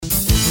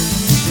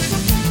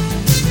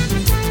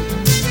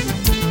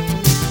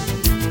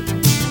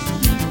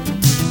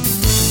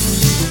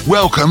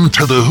Welcome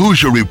to the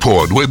Hoosier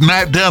Report with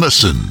Matt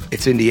Dennison.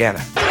 It's Indiana.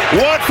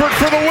 Watford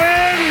for the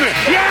win!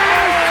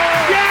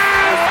 Yes!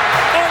 Yes!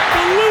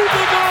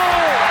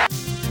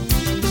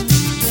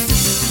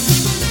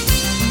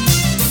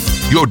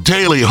 Unbelievable! Your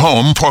daily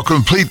home for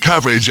complete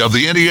coverage of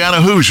the Indiana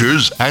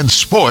Hoosiers and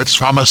sports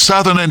from a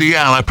Southern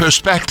Indiana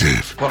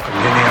perspective. Welcome to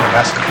Indiana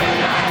basketball.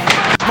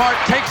 Smart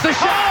takes the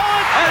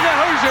shot, and the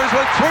Hoosiers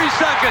with 3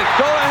 seconds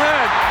go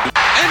ahead.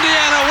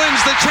 Indiana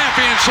wins the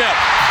championship.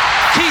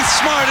 Keith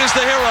Smart is the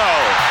hero.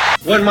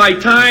 When my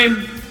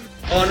time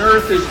on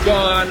earth is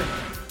gone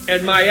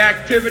and my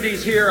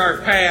activities here are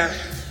past,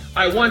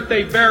 I want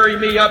they bury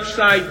me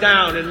upside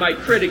down and my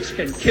critics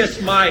can kiss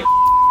my...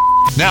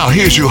 Now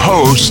here's your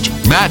host,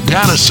 Matt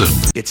Dennison.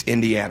 It's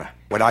Indiana,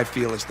 what I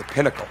feel is the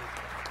pinnacle,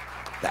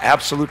 the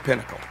absolute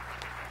pinnacle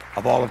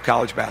of all of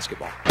college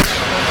basketball.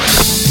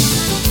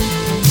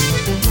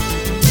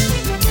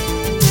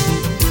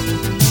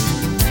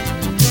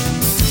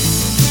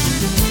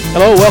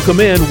 Hello, welcome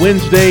in.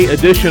 Wednesday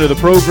edition of the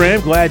program.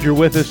 Glad you're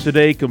with us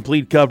today.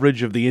 Complete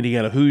coverage of the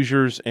Indiana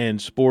Hoosiers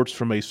and sports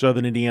from a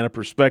Southern Indiana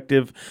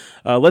perspective.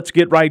 Let's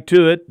get right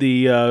to it.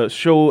 The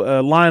show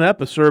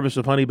lineup, a service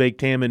of Honey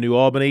Baked Ham in New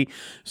Albany.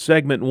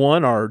 Segment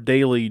 1, our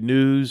daily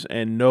news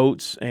and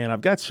notes. And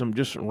I've got some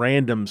just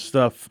random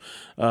stuff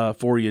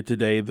for you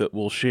today that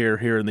we'll share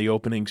here in the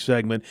opening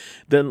segment.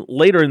 Then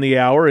later in the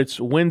hour, it's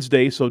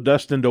Wednesday, so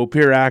Dustin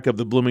Dopirak of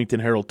the Bloomington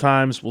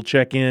Herald-Times will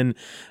check in.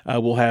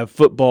 We'll have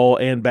football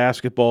and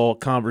basketball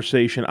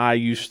conversation,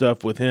 IU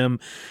stuff with him.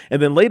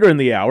 And then later in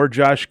the hour,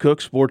 Josh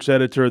Cook, sports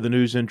editor of the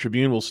News and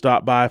Tribune, will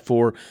stop by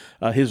for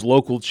his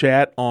local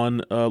chat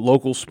on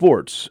local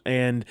sports.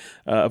 And,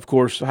 of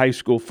course, high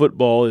school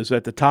football is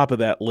at the top of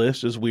that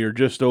list as we are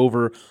just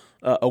over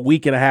a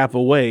week and a half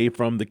away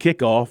from the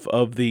kickoff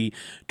of the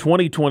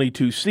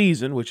 2022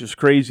 season, which is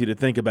crazy to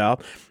think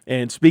about.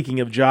 And speaking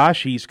of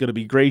Josh, he's going to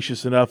be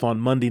gracious enough on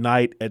Monday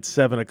night at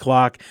 7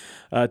 o'clock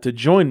to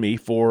join me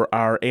for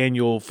our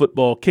annual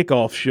football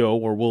kickoff show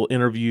where we'll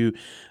interview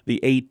the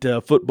 8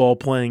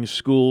 football-playing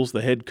schools,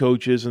 the head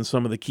coaches, and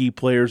some of the key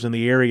players in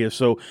the area.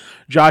 So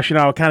Josh and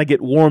I will kind of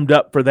get warmed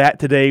up for that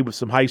today with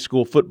some high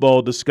school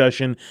football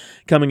discussion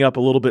coming up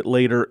a little bit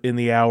later in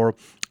the hour.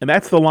 And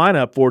that's the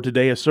lineup for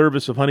today, a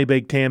service of Honey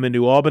Baked Ham in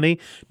New Albany.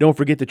 Don't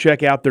forget to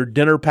check out their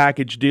dinner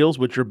package deals,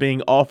 which are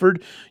being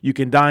offered. You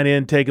can dine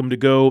in, take them to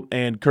go,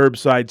 and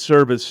curbside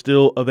service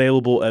still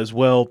available as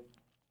well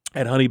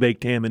at Honey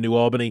Baked Ham in New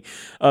Albany.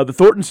 The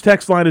Thornton's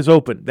text line is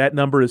open. That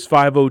number is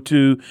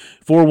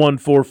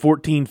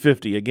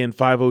 502-414-1450. Again,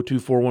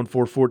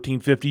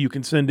 502-414-1450. You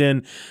can send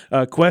in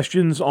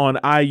questions on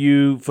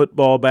IU,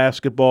 football,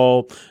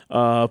 basketball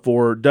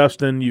for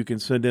Dustin. You can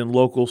send in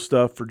local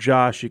stuff for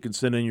Josh. You can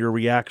send in your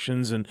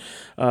reactions and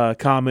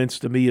comments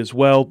to me as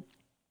well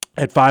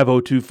at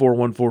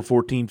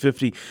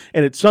 502-414-1450.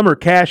 And it's Summer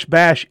Cash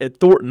Bash at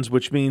Thornton's,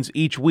 which means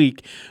each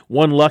week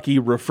one lucky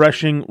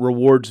Refreshing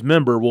Rewards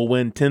member will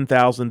win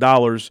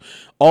 $10,000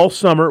 all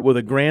summer with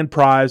a grand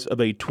prize of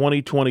a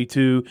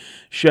 2022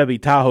 Chevy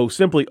Tahoe.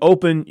 Simply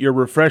open your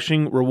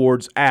Refreshing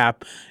Rewards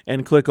app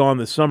and click on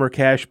the Summer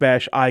Cash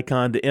Bash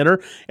icon to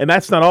enter. And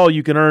that's not all.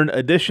 You can earn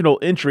additional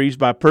entries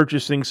by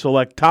purchasing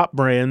select top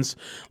brands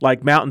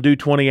like Mountain Dew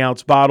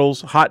 20-ounce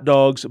bottles, hot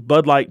dogs,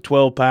 Bud Light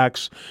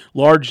 12-packs,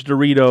 large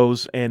Doritos,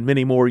 and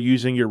many more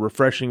using your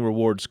Refreshing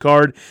Rewards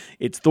card.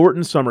 It's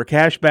Thornton Summer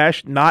Cash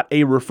Bash, not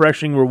a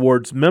Refreshing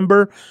Rewards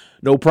member.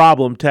 No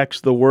problem.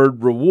 Text the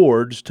word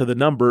rewards to the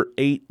number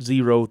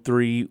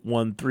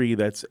 80313.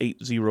 That's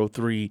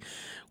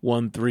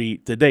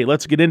 80313 today.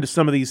 Let's get into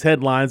some of these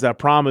headlines. I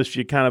promised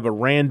you kind of a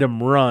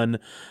random run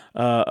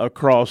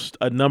across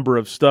a number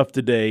of stuff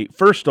today.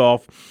 First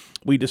off,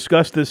 we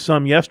discussed this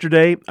some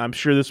yesterday. I'm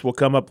sure this will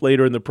come up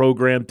later in the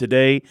program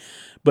today.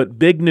 But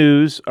big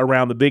news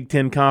around the Big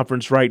Ten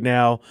Conference right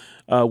now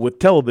with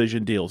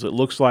television deals. It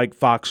looks like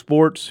Fox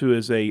Sports, who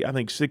is I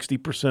think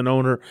 60%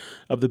 owner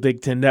of the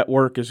Big Ten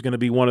Network, is going to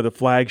be one of the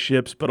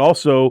flagships, but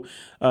also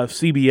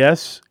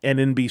CBS and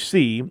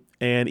NBC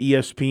and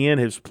ESPN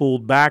has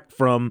pulled back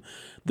from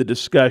the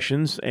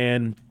discussions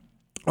and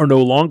are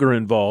no longer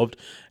involved.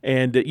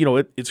 And,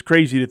 it's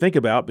crazy to think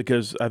about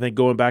because I think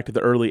going back to the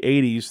early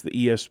 80s, the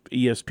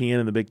ESPN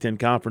and the Big Ten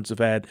Conference have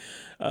had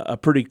a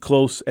pretty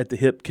close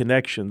at-the-hip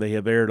connection. They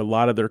have aired a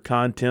lot of their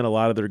content, a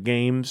lot of their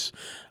games.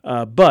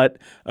 But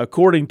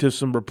according to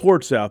some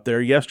reports out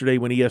there, yesterday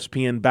when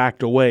ESPN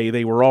backed away,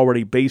 they were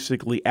already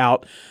basically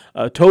out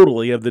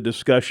totally of the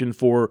discussion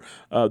for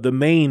the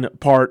main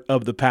part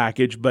of the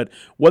package. But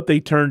what they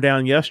turned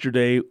down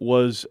yesterday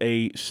was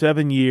a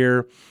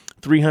 7-year,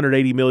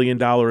 $380 million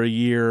a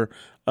year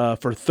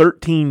for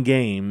 13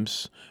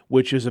 games,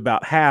 which is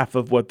about half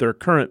of what their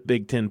current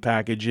Big Ten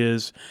package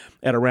is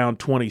at around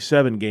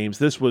 27 games.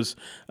 This was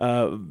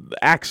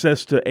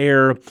access to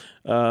air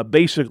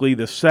basically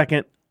the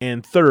second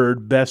and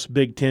third best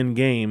Big Ten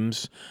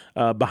games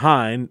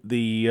behind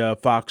the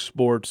Fox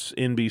Sports,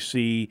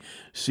 NBC,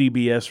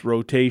 CBS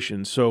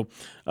rotation. So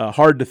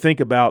hard to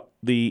think about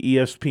the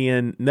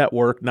ESPN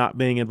network not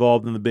being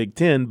involved in the Big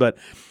Ten, but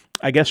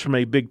I guess from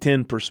a Big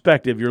Ten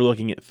perspective, you're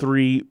looking at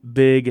three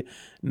big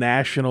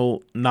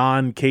national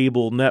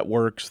non-cable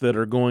networks that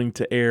are going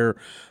to air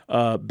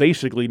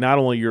basically not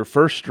only your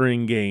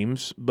first-string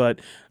games, but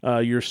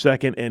your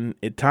second and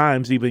at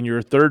times even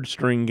your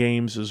third-string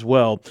games as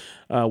well,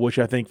 which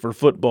I think for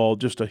football,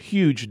 just a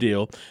huge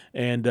deal.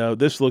 And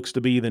this looks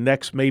to be the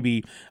next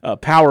maybe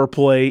power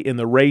play in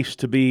the race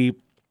to be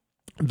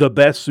the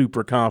best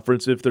super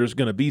conference, if there's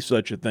going to be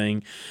such a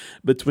thing,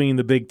 between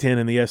the Big Ten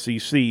and the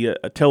SEC.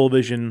 A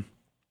television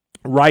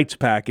rights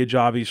package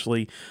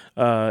obviously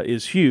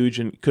is huge,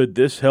 and could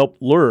this help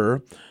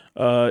lure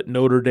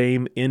Notre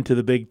Dame into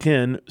the Big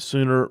Ten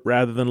sooner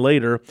rather than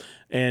later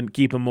and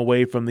keep them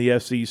away from the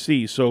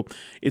SEC? So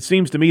it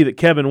seems to me that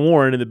Kevin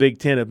Warren and the Big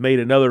Ten have made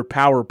another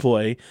power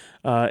play,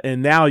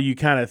 and now you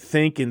kind of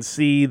think and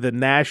see the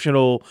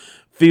national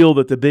feel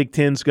that the Big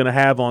Ten's going to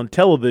have on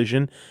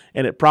television,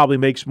 and it probably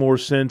makes more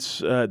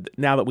sense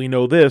now that we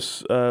know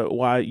this,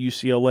 why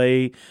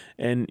UCLA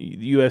and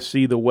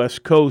USC, the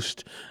West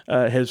Coast,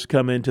 has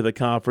come into the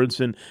conference,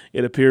 and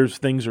it appears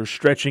things are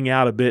stretching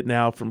out a bit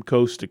now from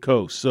coast to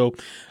coast. So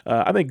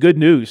I think good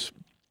news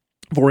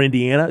for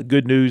Indiana,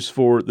 good news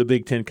for the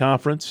Big Ten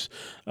Conference.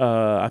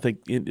 I think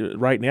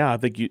right now, I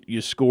think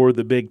you score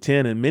the Big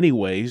Ten in many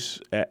ways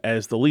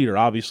as the leader.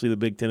 Obviously, the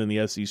Big Ten and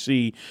the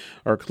SEC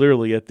are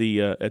clearly at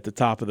the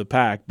top of the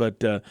pack, but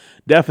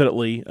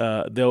definitely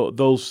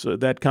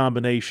that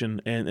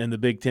combination and the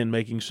Big Ten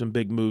making some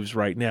big moves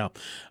right now.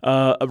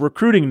 A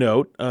recruiting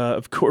note: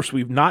 of course,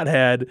 we've not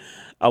had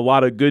a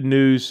lot of good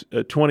news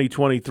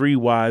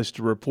 2023-wise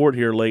to report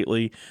here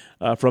lately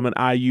from an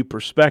IU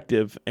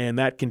perspective, and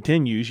that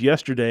continues.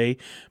 Yesterday,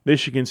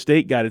 Michigan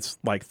State got its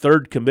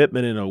third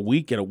commitment in a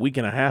week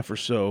and a half or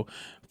so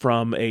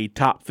from a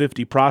top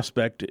 50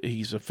 prospect.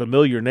 He's a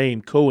familiar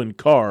name. Cohen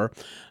Carr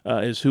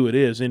is who it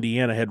is.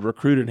 Indiana had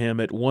recruited him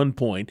at one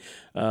point,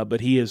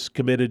 but he is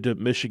committed to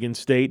Michigan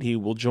State. He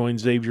will join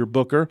Xavier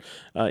Booker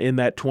in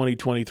that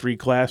 2023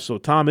 class. So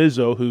Tom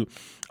Izzo, who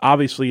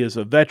obviously is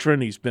a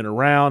veteran, he's been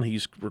around,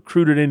 he's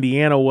recruited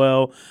Indiana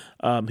well,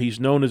 he's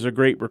known as a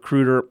great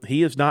recruiter.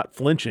 He is not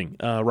flinching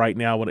right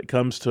now when it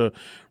comes to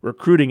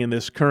recruiting in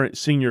this current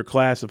senior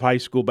class of high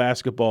school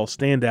basketball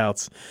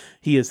standouts.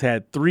 He has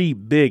had 3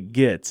 big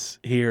gets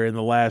here in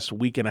the last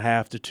week and a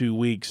half to 2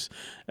 weeks.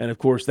 And, of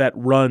course, that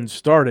run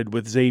started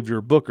with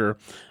Xavier Booker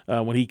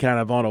when he kind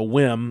of on a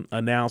whim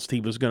announced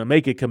he was going to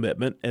make a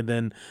commitment and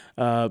then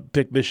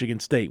pick Michigan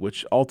State,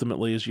 which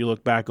ultimately, as you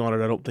look back on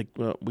it, I don't think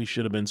we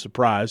should have been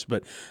surprised.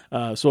 But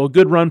so a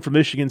good run for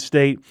Michigan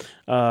State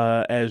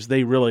as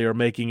they really are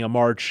making a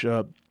march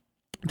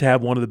to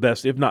have one of the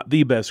best, if not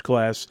the best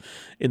class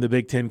in the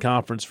Big Ten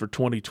Conference for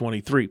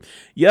 2023.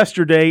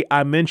 Yesterday,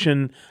 I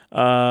mentioned,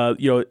 we're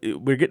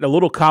getting a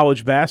little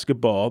college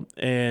basketball,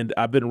 and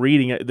I've been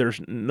reading. There's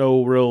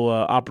no real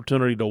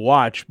opportunity to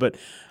watch, but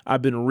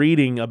I've been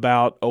reading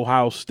about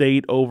Ohio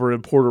State over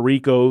in Puerto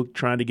Rico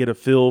trying to get a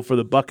feel for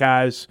the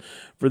Buckeyes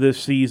for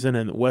this season,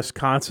 and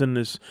Wisconsin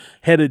is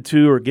headed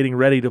to or getting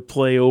ready to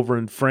play over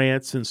in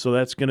France, and so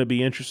that's going to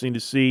be interesting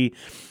to see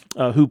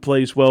who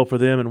plays well for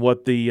them and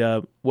what they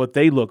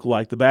look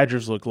like, the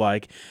Badgers look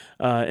like.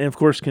 And, of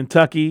course,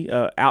 Kentucky,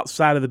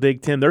 outside of the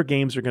Big Ten, their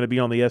games are going to be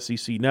on the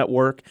SEC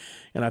Network,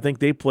 and I think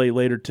they play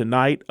later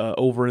tonight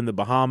over in the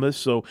Bahamas.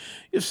 So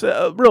it's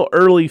a real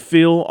early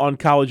feel on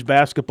college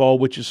basketball,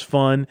 which is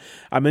fun.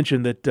 I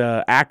mentioned that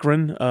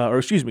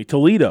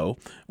Toledo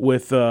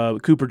with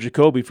Cooper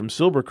Jacoby from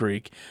Silver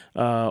Creek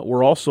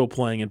were also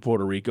playing in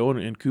Puerto Rico,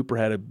 and Cooper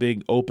had a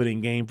big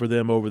opening game for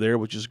them over there,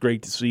 which is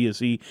great to see as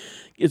he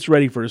gets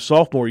ready for his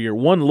sophomore year.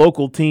 One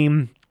local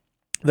team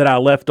that I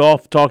left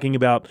off talking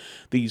about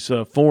these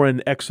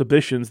foreign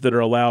exhibitions that are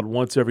allowed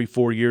once every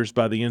 4 years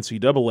by the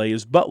NCAA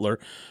is Butler,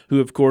 who,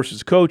 of course,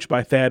 is coached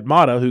by Thad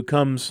Matta, who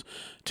comes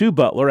to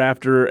Butler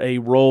after a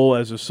role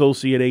as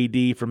associate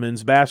AD for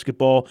men's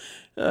basketball,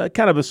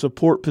 kind of a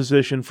support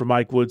position for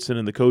Mike Woodson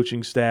and the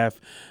coaching staff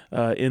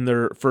in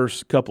their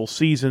first couple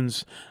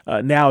seasons.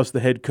 Now as the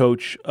head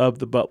coach of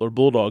the Butler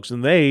Bulldogs,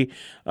 and they've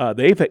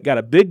got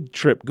a big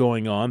trip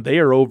going on. They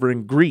are over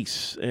in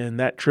Greece, and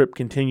that trip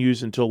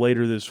continues until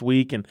later this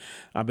week. And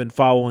I've been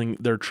following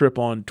their trip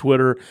on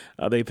Twitter.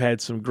 They've had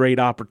some great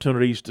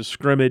opportunities to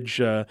scrimmage.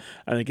 I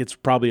think it's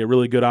probably a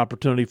really good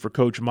opportunity for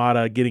Coach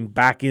Matta getting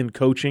back in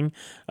coaching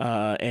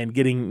and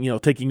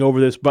taking over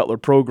this Butler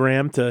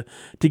program to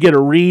get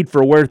a read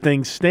for where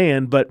things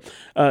stand. But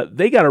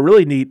they got a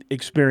really neat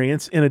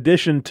experience. In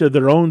addition to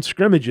their own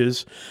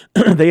scrimmages,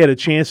 they had a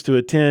chance to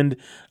attend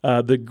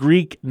the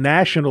Greek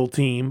national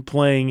team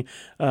playing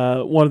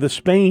one of the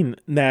Spain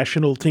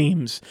national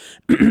teams,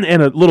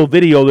 and a little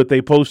video that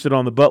they posted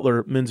on the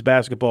Butler men's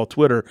basketball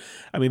Twitter.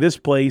 I mean, this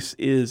place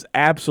is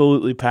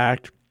absolutely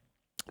packed.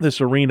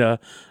 This arena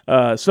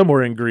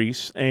somewhere in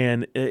Greece,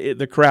 and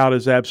the crowd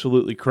is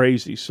absolutely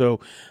crazy. So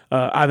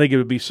I think it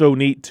would be so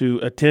neat to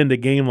attend a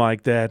game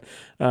like that.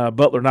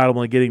 Butler not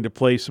only getting to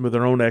play some of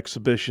their own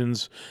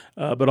exhibitions,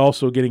 but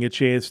also getting a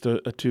chance to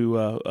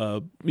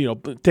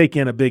take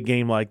in a big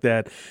game like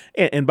that.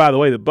 And by the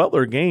way, the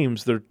Butler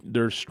games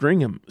they're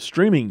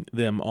streaming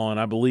them on,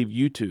 I believe,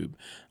 YouTube.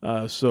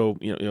 So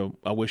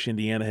I wish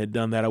Indiana had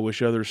done that. I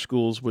wish other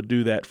schools would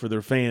do that for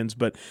their fans.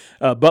 But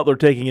Butler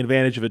taking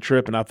advantage of a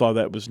trip, and I thought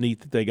that was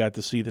neat that they got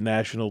to see the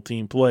national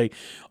team play.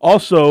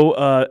 Also,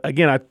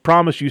 again, I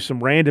promise you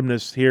some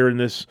randomness here in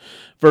this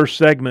first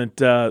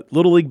segment.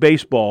 Little League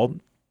Baseball.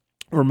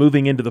 We're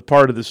moving into the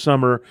part of the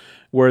summer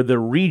where the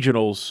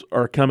regionals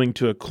are coming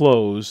to a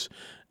close.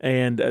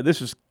 And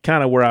this is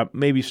kind of where I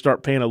maybe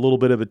start paying a little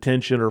bit of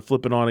attention or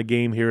flipping on a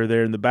game here or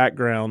there in the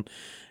background.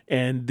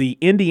 And the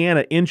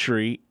Indiana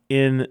entry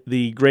in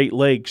the Great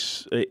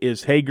Lakes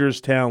is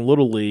Hagerstown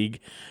Little League,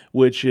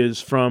 which is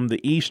from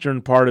the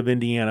eastern part of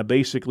Indiana,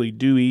 basically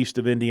due east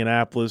of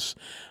Indianapolis,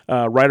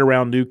 right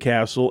around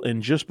Newcastle,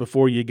 and just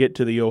before you get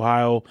to the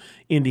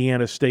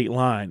Ohio-Indiana state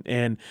line.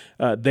 And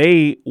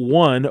they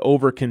won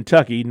over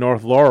Kentucky,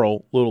 North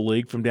Laurel Little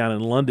League from down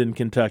in London,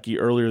 Kentucky,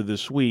 earlier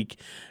this week,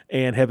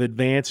 and have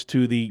advanced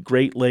to the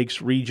Great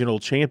Lakes Regional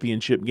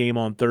Championship game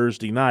on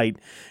Thursday night,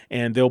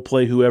 and they'll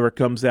play whoever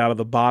comes out of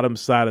the bottom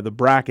side of the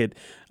bracket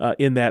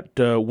in that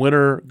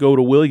winner go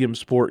to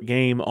Williamsport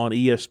game on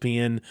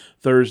ESPN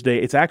Thursday.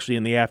 It's actually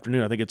in the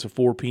afternoon. I think it's a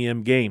 4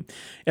 p.m. game.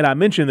 And I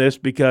mention this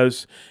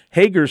because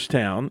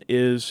Hagerstown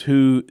is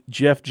who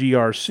Jeff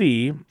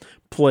GRC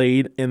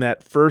played in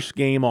that first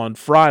game on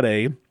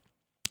Friday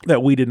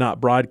that we did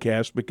not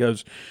broadcast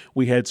because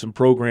we had some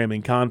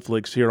programming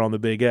conflicts here on the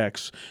Big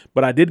X.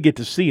 But I did get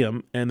to see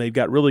them, and they've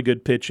got really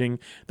good pitching.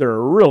 They're a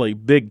really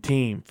big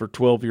team for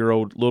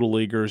 12-year-old Little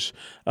Leaguers,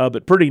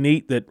 but pretty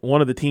neat that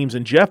one of the teams,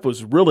 and Jeff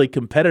was really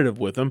competitive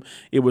with them.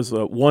 It was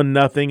a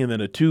 1-0, and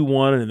then a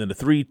 2-1, and then a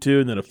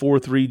 3-2, and then a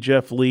 4-3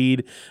 Jeff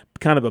lead.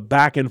 Kind of a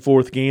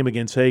back-and-forth game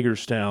against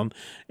Hagerstown.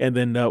 And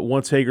then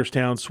once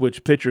Hagerstown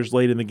switched pitchers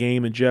late in the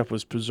game and Jeff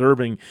was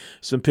preserving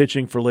some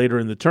pitching for later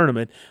in the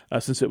tournament,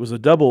 since it was a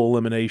double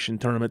elimination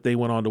tournament, they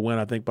went on to win,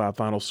 I think, by a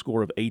final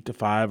score of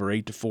 8-5 or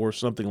 8-4,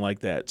 something like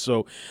that.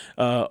 So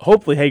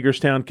hopefully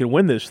Hagerstown can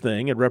win this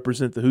thing and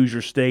represent the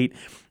Hoosier State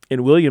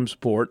in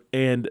Williamsport,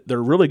 and they're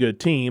a really good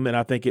team, and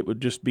I think it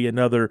would just be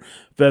another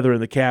feather in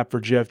the cap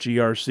for Jeff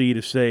GRC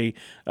to say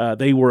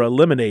they were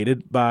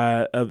eliminated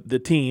by the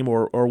team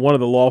or one of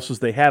the losses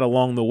they had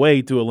along the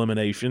way to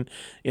elimination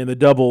in the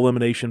double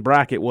elimination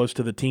bracket was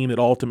to the team that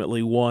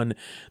ultimately won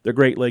the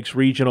Great Lakes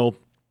Regional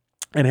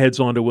and heads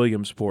on to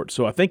Williamsport.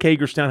 So I think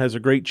Hagerstown has a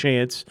great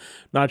chance.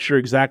 Not sure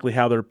exactly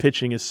how their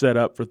pitching is set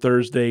up for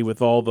Thursday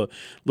with all the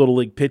Little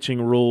League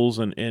pitching rules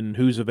and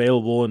who's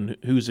available and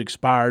who's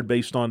expired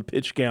based on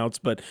pitch counts,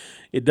 but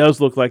it does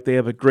look like they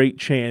have a great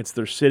chance.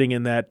 They're sitting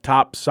in that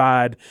top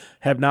side,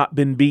 have not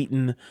been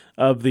beaten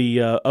of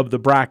the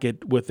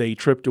bracket with a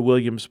trip to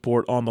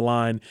Williamsport on the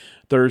line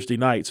Thursday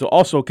night. So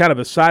also kind of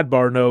a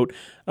sidebar note,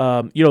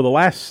 the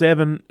last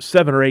seven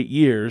or 8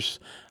 years,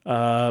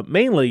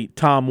 mainly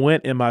Tom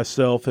Went and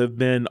myself have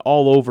been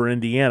all over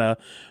Indiana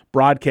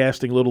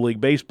broadcasting Little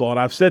League Baseball. And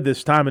I've said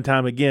this time and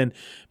time again.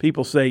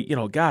 People say,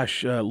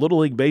 Little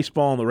League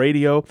Baseball on the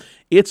radio,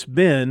 it's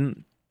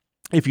been,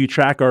 if you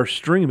track our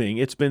streaming,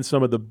 it's been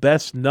some of the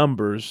best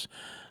numbers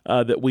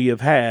that we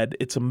have had.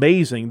 It's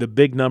amazing the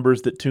big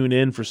numbers that tune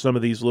in for some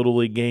of these Little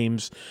League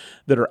games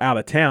that are out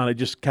of town. It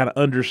just kind of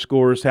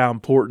underscores how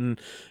important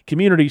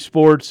community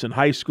sports and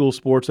high school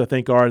sports, I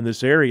think, are in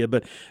this area.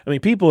 But, I mean,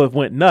 people have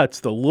went nuts.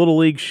 The Little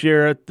League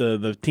share it,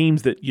 the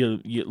teams that you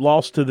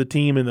lost to the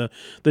team in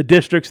the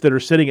districts that are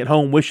sitting at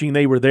home wishing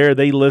they were there,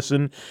 they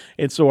listen.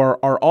 And so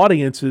our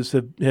audiences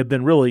have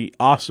been really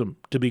awesome,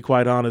 to be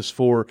quite honest,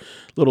 for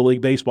Little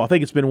League Baseball. I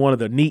think it's been one of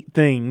the neat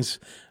things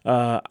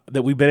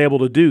that we've been able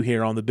to do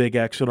here on the Big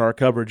X in our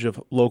coverage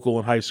of local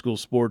and high school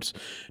sports,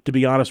 to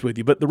be honest with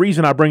you. But the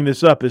reason I bring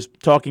this up is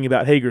talking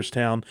about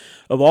Hagerstown.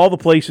 Of all the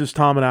places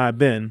Tom and I have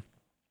been,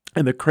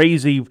 and the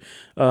crazy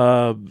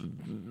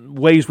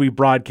ways we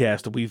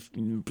broadcast, we've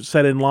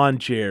sat in lawn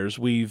chairs,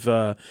 we've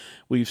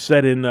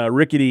sat in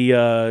rickety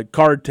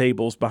card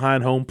tables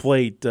behind home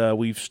plate,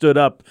 we've stood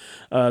up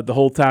the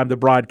whole time to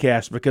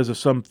broadcast because of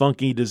some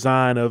funky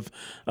design of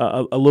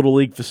a Little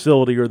League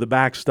facility or the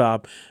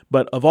backstop.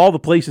 But of all the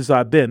places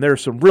I've been, there are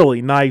some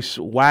really nice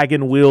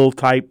wagon wheel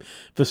type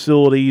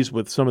facilities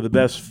with some of the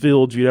best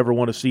fields you'd ever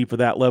want to see for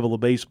that level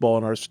of baseball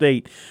in our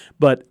state.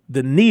 But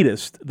the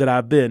neatest that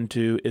I've been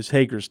to is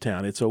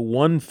Hagerstown. It's a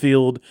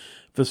one-field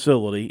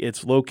facility.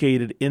 It's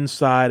located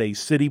inside a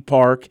city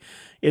park.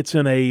 It's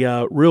in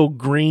a real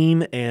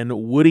green and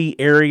woody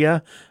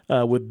area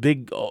with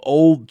big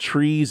old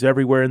trees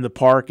everywhere in the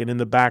park and in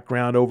the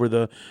background over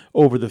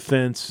the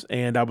fence.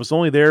 And I was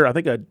only there, I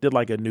think I did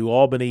like a New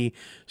Albany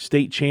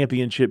state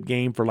championship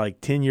game for like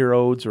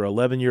 10-year-olds or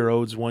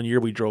 11-year-olds one year.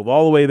 We drove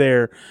all the way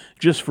there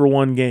just for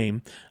one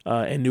game,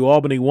 and New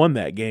Albany won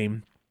that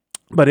game.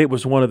 but it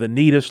was one of the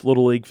neatest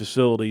Little League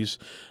facilities,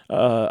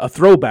 a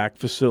throwback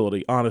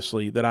facility,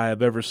 honestly, that I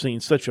have ever seen.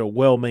 Such a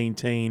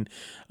well-maintained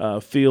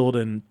field.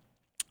 And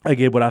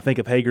again, when I think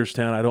of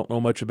Hagerstown, I don't know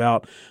much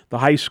about the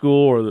high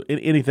school or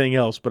anything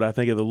else, but I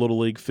think of the Little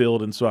League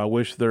field, and so I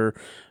wish their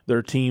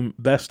team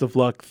best of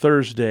luck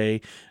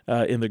Thursday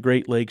in the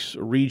Great Lakes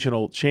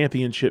Regional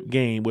Championship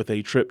game with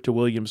a trip to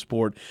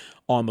Williamsport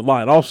on the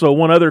line. Also,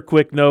 one other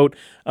quick note,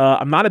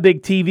 I'm not a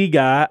big TV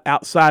guy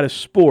outside of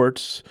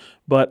sports,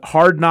 but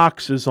Hard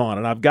Knocks is on,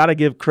 and I've got to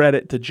give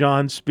credit to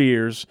John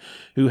Spears,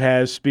 who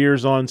has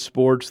Spears on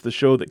Sports, the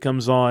show that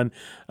comes on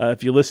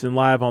if you listen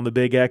live on the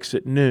Big X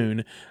at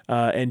noon.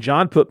 And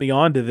John put me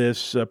onto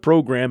this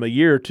program a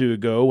year or two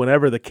ago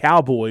whenever the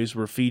Cowboys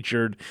were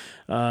featured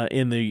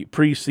in the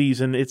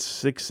preseason. It's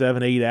 6,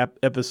 7, 8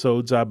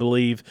 episodes, I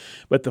believe.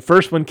 But the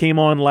first one came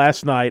on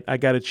last night. I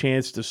got a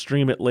chance to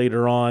stream it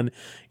later on.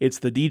 It's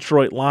the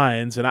Detroit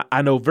Lions, and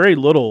I know very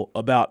little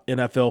about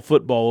NFL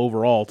football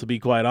overall, to be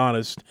quite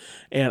honest.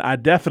 And I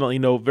definitely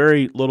know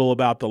very little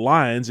about the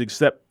Lions,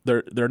 except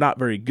they're not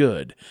very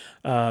good.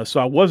 So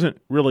I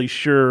wasn't really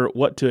sure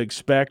what to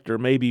expect or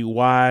maybe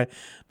why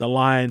the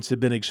Lions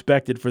have been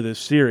expected for this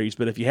series.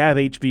 But if you have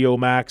HBO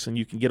Max and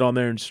you can get on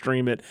there and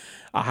stream it,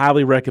 I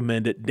highly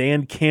recommend it.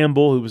 Dan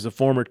Campbell, who was a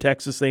former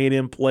Texas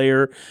A&M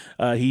player,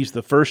 he's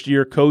the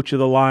first-year coach of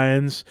the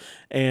Lions.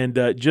 And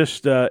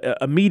just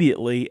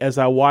immediately as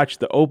I watched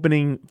the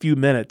opening few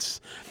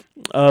minutes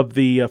of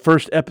the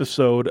first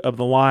episode of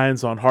the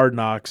Lions on Hard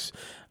Knocks,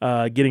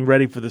 getting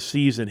ready for the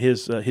season,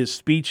 his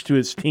speech to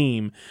his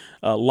team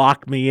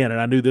locked me in, and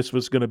I knew this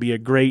was going to be a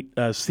great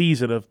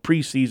season of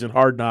preseason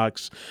Hard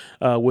Knocks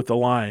with the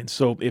Lions.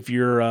 So if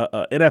you're an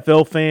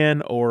NFL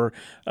fan or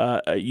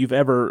you've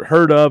ever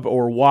heard of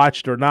or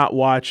watched or not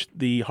watched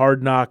the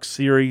Hard Knocks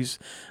series,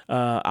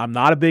 I'm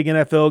not a big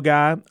NFL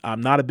guy.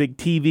 I'm not a big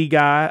TV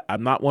guy.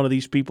 I'm not one of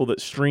these people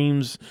that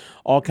streams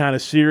all kind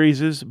of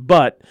series,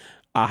 but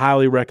I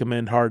highly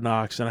recommend Hard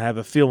Knocks, and I have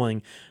a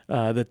feeling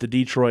that the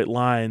Detroit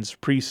Lions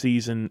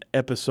preseason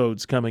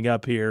episodes coming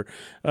up here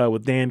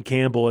with Dan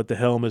Campbell at the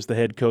helm as the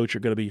head coach are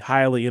going to be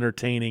highly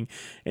entertaining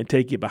and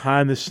take you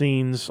behind the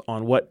scenes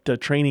on what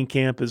training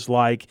camp is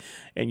like,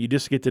 and you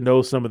just get to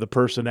know some of the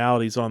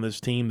personalities on this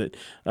team that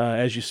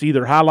as you see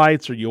their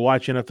highlights or you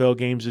watch NFL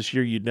games this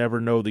year, you'd never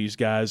know these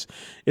guys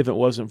if it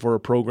wasn't for a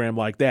program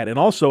like that. And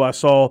also I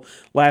saw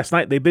last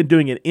night they've been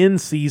doing an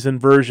in-season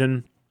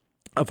version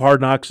of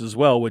Hard Knocks as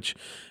well, which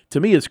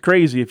to me is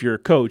crazy. If you're a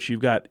coach, you've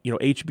got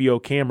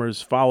HBO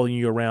cameras following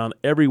you around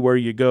everywhere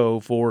you go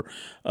for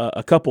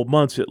a couple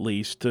months at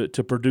least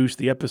to produce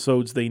the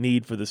episodes they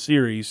need for the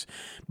series.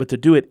 But to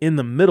do it in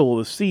the middle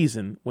of the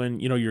season when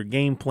you're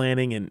game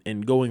planning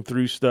and going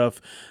through stuff,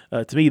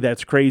 to me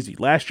that's crazy.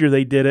 Last year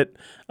they did it.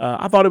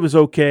 I thought it was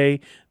okay.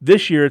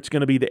 This year it's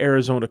going to be the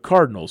Arizona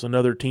Cardinals,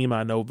 another team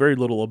I know very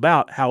little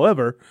about.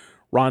 However,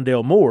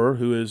 Rondale Moore,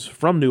 who is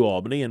from New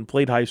Albany and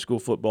played high school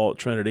football at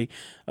Trinity,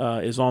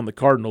 is on the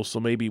Cardinals, so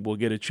maybe we'll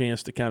get a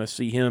chance to kind of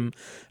see him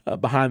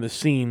behind the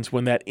scenes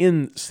when that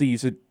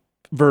in-season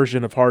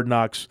version of Hard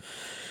Knocks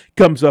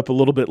comes up a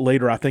little bit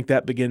later. I think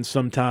that begins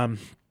sometime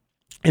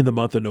in the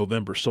month of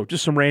November. So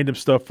just some random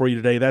stuff for you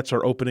today. That's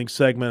our opening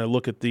segment. A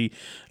look at the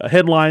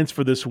headlines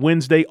for this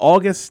Wednesday,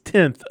 August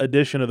 10th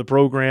edition of the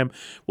program.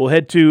 We'll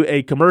head to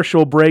a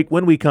commercial break.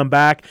 When we come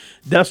back,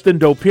 Dustin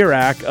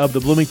Dopirak of the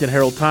Bloomington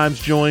Herald-Times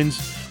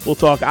joins. We'll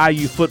talk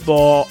IU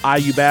football,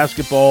 IU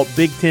basketball,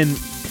 Big Ten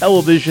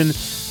television,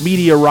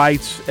 media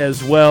rights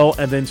as well.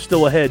 And then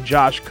still ahead,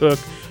 Josh Cook,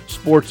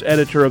 sports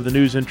editor of the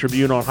News and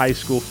Tribune on high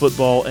school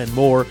football and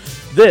more.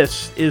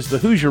 This is the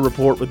Hoosier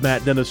Report with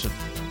Matt Dennison.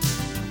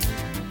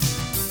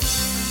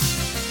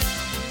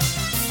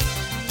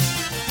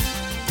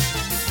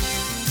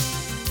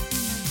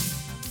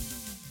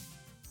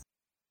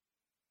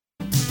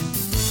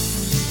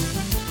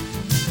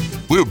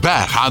 We're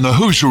back on the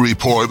Hoosier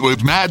Report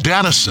with Matt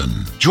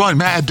Dennison. Join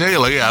Matt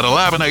daily at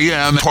 11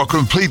 a.m. for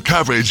complete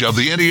coverage of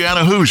the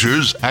Indiana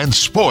Hoosiers and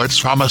sports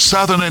from a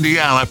Southern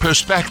Indiana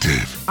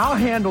perspective. I'll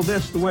handle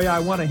this the way I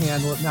want to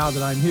handle it now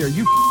that I'm here.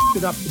 You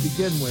it up to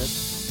begin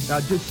with. Now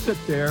just sit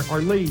there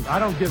or leave. I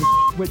don't give a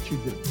what you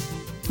do.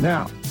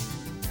 Now,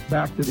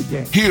 back to the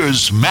game.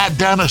 Here's Matt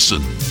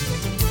Dennison.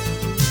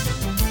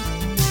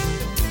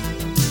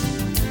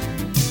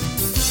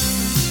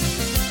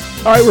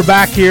 All right, we're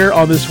back here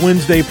on this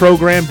Wednesday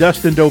program.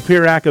 Dustin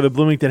Dopirak of the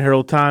Bloomington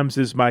Herald-Times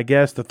is my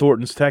guest. The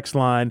Thornton's text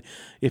line,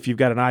 if you've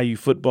got an IU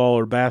football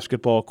or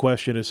basketball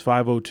question, is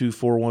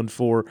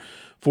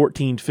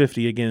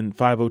 502-414-1450. Again,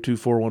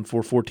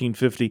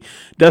 502-414-1450.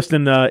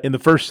 Dustin, in the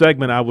first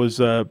segment, I was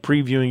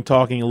previewing,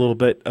 talking a little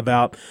bit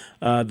about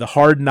the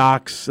Hard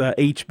Knocks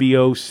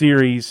HBO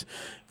series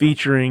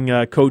featuring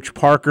Coach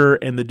Parker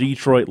and the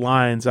Detroit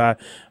Lions. I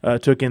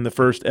took in the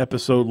first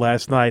episode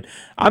last night.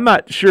 I'm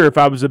not sure if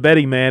I was a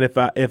betting man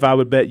if I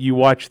would bet you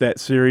watch that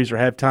series or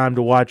have time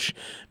to watch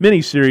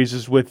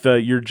mini-series with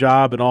your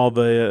job and all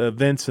the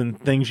events and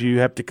things you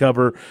have to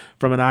cover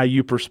from an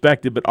IU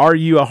perspective. But are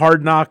you a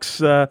Hard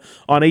Knocks on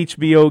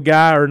HBO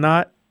guy or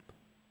not?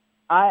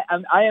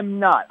 I am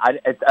not.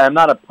 I'm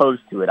not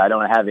opposed to it. I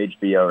don't have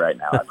HBO right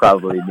now. I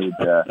probably need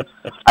to.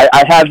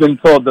 I have been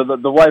told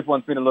the wife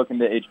wants me to look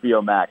into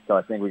HBO Max, so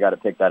I think we got to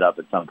pick that up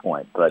at some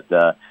point. But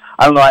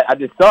I don't know. I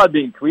just saw it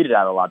being tweeted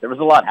out a lot. There was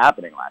a lot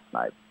happening last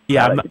night.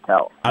 Yeah,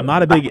 I'm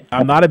not a big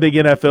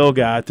NFL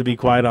guy, to be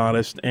quite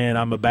honest, and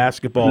I'm a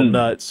basketball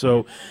nut,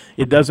 so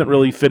it doesn't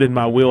really fit in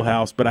my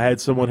wheelhouse. But I had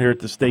someone here at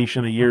the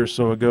station a year or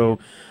so ago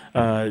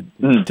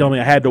tell me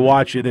I had to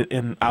watch it,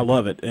 and I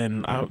love it.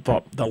 And I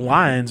thought the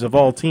Lions of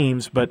all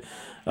teams, but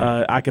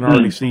I can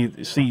already see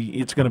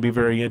it's going to be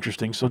very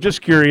interesting. So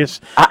just curious,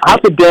 how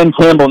could Dan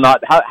Campbell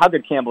not? How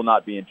could Campbell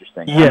not be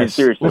interesting? Yes. I mean,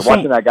 seriously,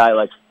 watching that guy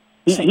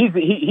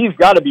he's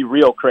got to be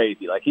real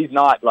crazy. He's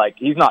not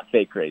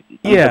fake crazy.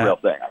 He's the real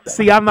thing.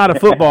 See, I'm not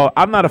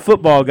a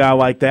football guy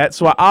like that.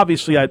 So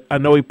I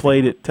know he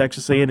played at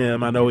Texas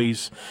A&M. I know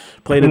he's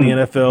played in the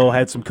NFL,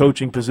 had some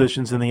coaching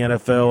positions in the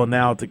NFL, and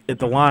now at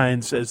the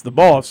Lions as the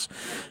boss.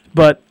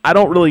 But I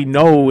don't really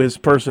know his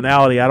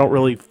personality.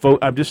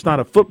 I'm just not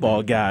a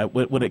football guy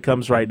when it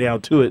comes right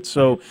down to it.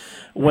 So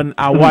when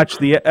I watched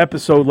the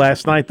episode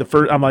last night,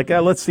 I'm like,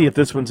 let's see if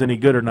this one's any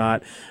good or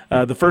not.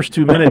 The first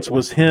 2 minutes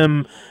was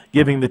him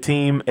giving the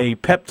team a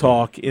pep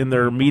talk in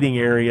their meeting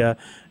area,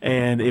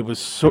 and it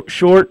was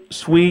short,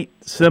 sweet,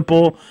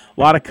 simple, a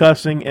lot of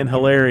cussing, and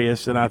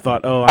hilarious. And I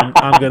thought,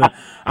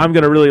 I'm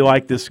gonna really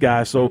like this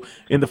guy. So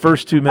in the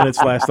first 2 minutes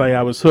last night,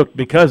 I was hooked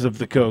because of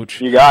the coach.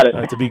 You got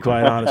it. To be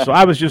quite honest. So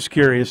I was just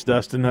curious,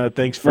 Dustin.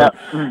 Thanks for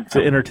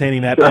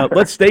entertaining that.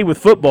 Let's stay with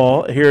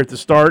football here at the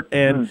start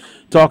and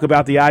talk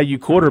about the IU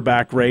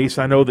quarterback race.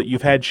 I know that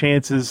you've had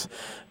chances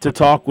to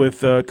talk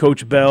with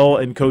Coach Bell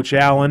and Coach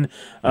Allen,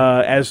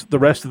 as the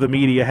rest of the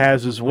media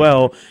has as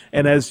well.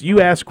 And as you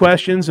ask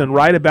questions and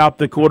write about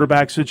the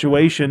quarterback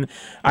situation,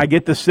 I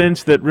get the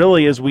sense that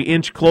really as we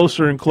inch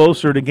closer and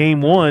closer to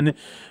game one,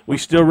 we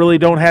still really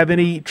don't have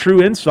any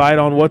true insight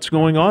on what's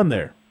going on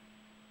there.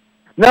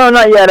 No,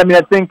 not yet. I mean,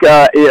 I think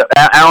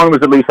Allen was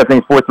at least,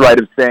 forthright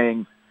of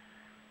saying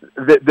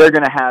that they're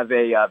going to have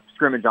a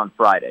scrimmage on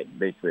Friday.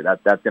 Basically,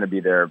 that's going to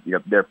be their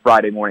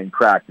Friday morning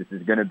practice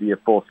is going to be a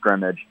full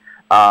scrimmage.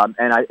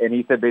 And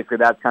he said basically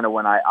that's kind of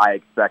when I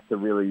expect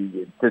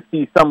to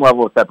see some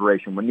level of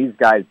separation when these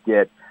guys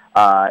get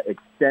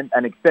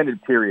an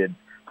extended period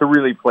to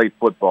really play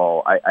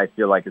football. I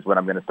feel like is when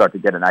I'm going to start to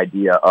get an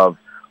idea of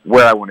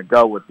where I want to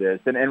go with this.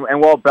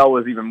 And Walt Bell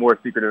was even more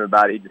secretive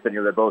about it. He just said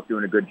they're both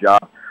doing a good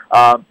job.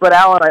 But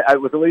Allen, I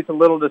was at least a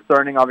little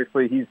discerning.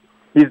 Obviously, he's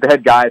the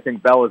head guy. I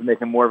think Bell is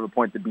making more of a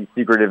point to be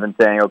secretive and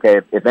saying, okay,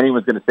 if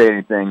anyone's going to say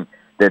anything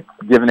that's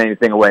giving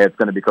anything away, it's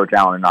going to be Coach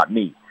Allen and not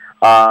me.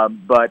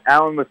 But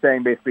Allen was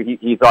saying basically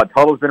he thought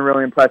Tuttle's been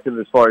really impressive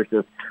as far as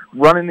just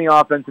running the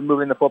offense and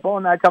moving the football,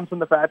 and that comes from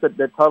the fact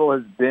that Tuttle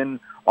has been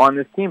on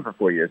this team for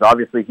 4 years.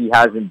 Obviously, he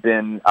hasn't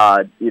been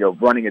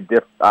running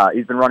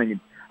he's been running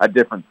a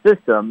different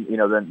system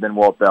than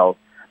Walt Bell.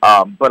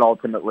 But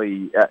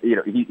ultimately,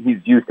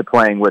 he's used to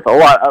playing with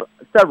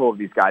several of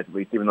these guys at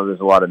least, even though there's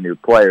a lot of new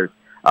players.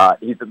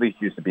 He's at least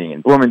used to being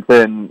in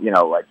Bloomington.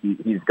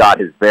 He's got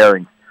his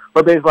bearings.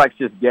 But Bazelak's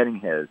just getting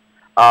his.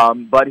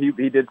 But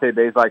he did say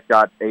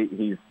Bazelak's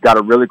he's got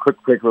a really quick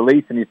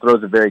release, and he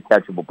throws a very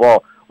catchable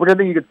ball, which I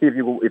think you could see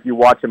if you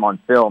watch him on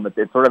film.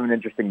 It's sort of an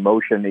interesting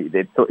motion.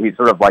 He's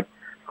sort of like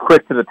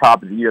quick to the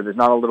top of the ear. There's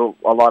not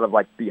a lot of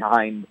like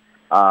behind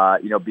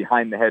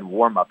the head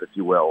warm up, if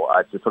you will.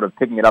 It's just sort of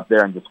picking it up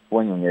there and just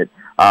flinging it.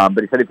 But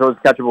he said he throws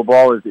a catchable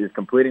ball, is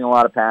completing a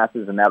lot of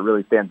passes, and that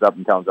really stands up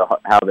in terms of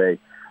how they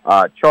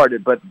chart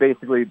it. But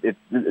basically,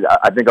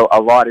 I think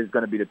a lot is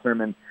going to be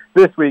determined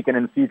this week and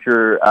in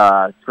future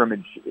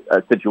scrimmage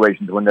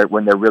situations when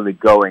they're really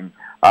going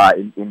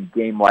in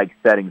game-like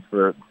settings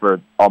for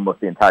almost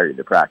the entirety of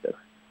the practice.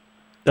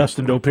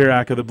 Dustin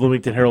Dopirak of the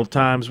Bloomington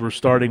Herald-Times. We're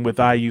starting with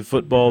IU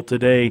football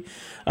today.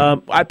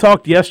 I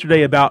talked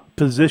yesterday about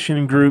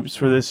position groups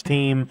for this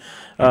team,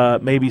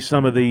 maybe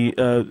some of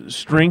the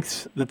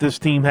strengths that this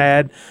team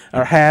had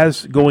or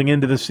has going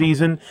into the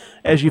season.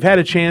 As you've had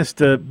a chance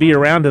to be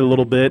around it a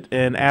little bit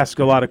and ask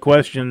a lot of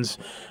questions,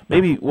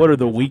 maybe what are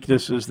the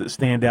weaknesses that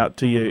stand out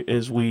to you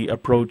as we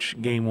approach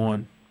game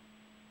one?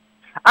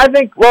 I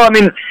think,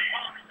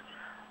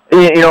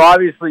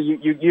 obviously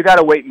you got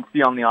to wait and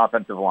see on the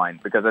offensive line,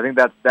 because I think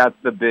that's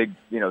the big,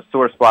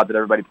 sore spot that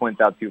everybody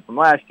points out to from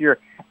last year.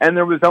 And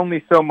there was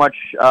only so much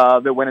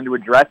that went into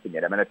addressing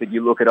it. I mean, I think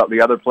you look at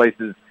the other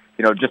places,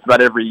 just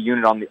about every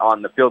unit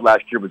on the field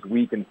last year was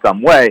weak in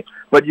some way,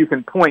 but you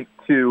can point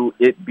to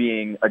it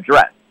being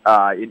addressed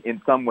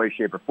in some way,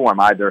 shape, or form,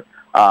 either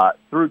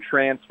through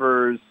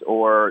transfers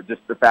or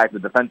just the fact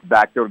that the defensive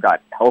backfield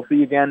got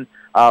healthy again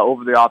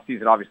over the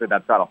offseason. Obviously,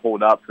 that's got to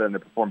hold up for them to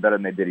perform better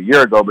than they did a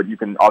year ago, but you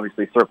can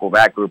obviously circle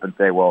that group and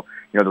say, well,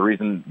 the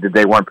reason that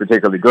they weren't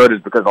particularly good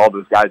is because all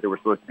those guys that were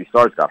supposed to be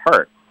stars got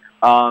hurt.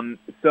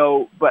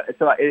 So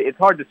it's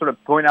hard to sort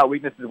of point out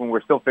weaknesses when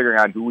we're still figuring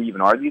out who even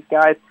are these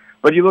guys.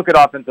 But you look at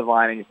offensive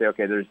line and you say,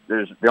 okay, there's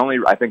the only,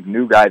 I think,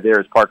 new guy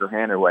there is Parker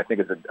Hanna, who I think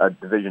is a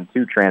Division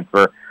II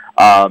transfer.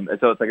 And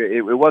so it's like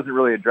it wasn't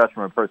really addressed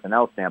from a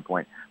personnel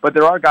standpoint. But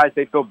there are guys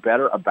they feel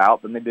better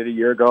about than they did a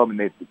year ago. I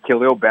mean,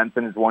 Khalil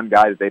Benson is one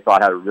guy that they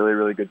thought had a really,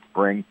 really good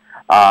spring,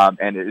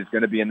 and is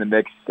going to be in the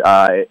mix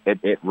at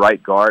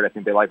right guard. I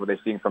think they like what they're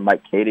seeing from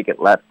Mike Kadick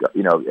at left,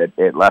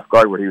 at left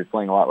guard, where he was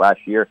playing a lot last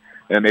year.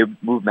 And they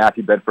moved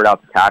Matthew Bedford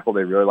out to tackle.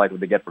 They really like what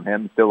they get from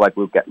him. Still like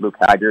Luke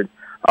Haggard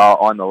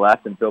on the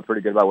left, and feel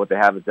pretty good about what they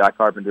have with Zach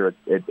Carpenter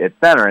at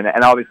center.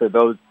 And obviously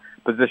those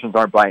positions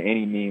aren't by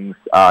any means,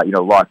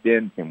 locked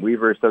in. Tim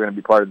Weaver is still going to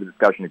be part of the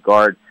discussion at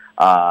guard.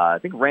 I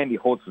think Randy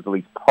Holtz was at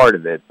least part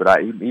of it,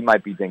 but he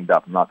might be dinged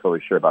up. I'm not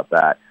totally sure about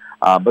that.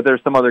 But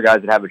there's some other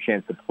guys that have a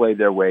chance to play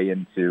their way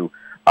into,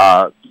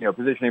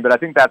 positioning. But I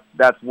think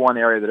that's one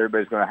area that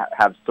everybody's going to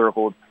have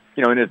circled.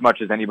 In as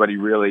much as anybody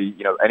really,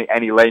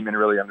 any layman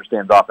really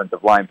understands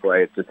offensive line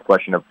play, it's just a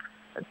question of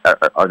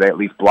are they at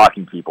least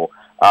blocking people?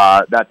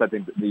 That's, I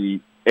think, the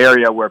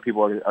area where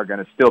people are going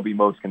to still be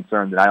most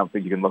concerned, and I don't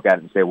think you can look at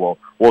it and say, well,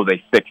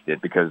 they fixed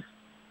it, because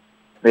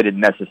they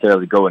didn't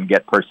necessarily go and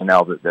get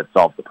personnel that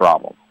solved the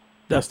problem.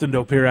 Dustin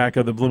Dopirak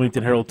of the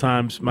Bloomington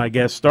Herald-Times, my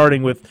guest,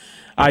 starting with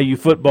IU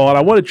football. And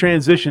I want to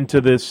transition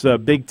to this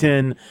Big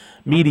Ten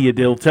media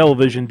deal,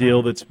 television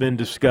deal that's been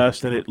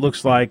discussed, and it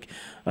looks like,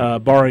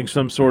 barring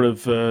some sort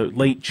of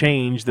late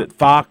change, that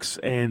Fox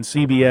and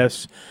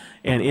CBS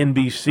and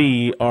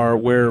NBC are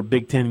where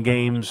Big Ten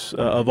games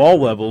of all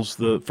levels,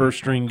 the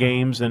first-string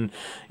games and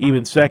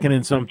even second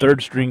and some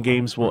third-string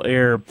games, will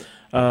air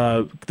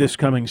this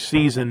coming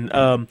season.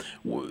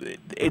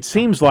 It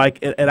seems like,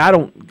 and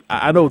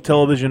I know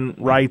television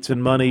rights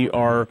and money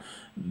are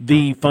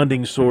the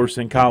funding source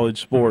in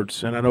college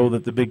sports, and I know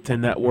that the Big Ten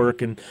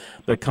Network and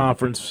the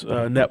conference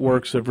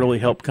networks have really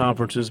helped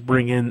conferences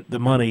bring in the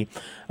money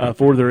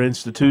for their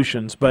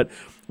institutions. But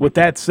with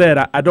that said,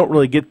 I don't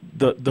really get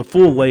the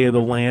full lay of the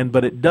land,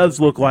 but it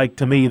does look like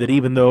to me that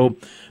even though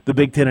the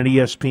Big Ten and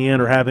ESPN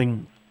are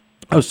having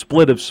a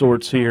split of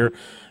sorts here,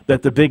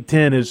 that the Big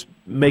Ten is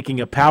making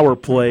a power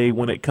play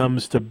when it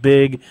comes to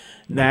big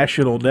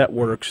national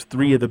networks,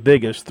 three of the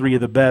biggest, three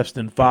of the best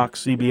in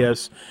Fox,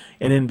 CBS,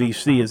 and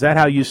NBC. Is that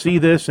how you see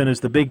this? And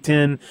is the Big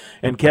Ten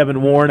and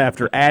Kevin Warren,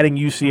 after adding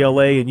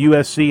UCLA and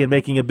USC and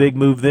making a big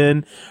move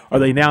then, are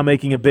they now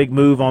making a big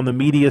move on the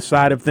media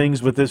side of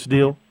things with this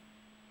deal?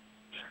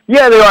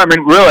 Yeah, they are. I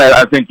mean, really,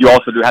 I think you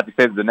also do have to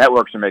say that the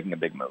networks are making a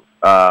big move,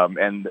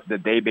 and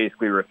that they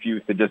basically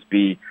refuse to just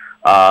be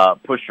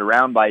pushed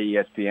around by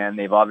ESPN.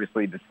 They've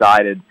obviously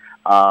decided,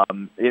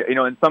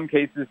 in some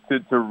cases, to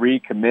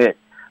recommit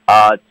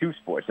to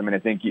sports. I mean, I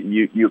think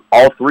you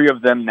all three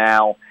of them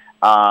now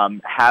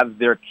have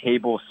their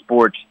cable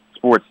sports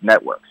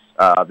networks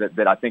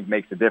that I think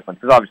makes a difference,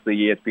 because obviously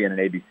ESPN and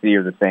ABC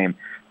are the same.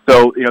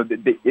 So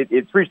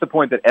it's reached the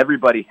point that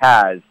everybody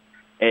has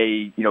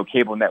a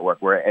cable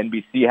network, where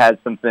NBC has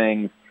some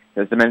things,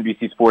 there's some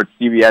NBC Sports,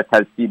 CBS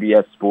has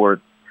CBS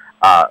Sports,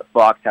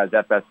 Fox has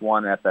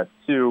FS1,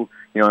 FS2,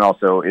 and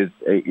also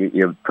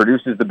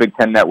produces the Big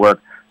Ten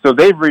Network. So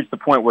they've reached the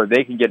point where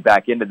they can get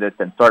back into this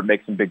and start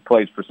making some big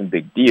plays for some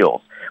big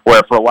deals,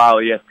 where for a while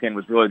ESPN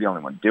was really the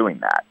only one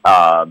doing that.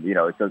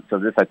 So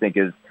this, I think,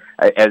 is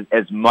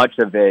as much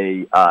of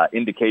a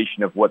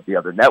indication of what the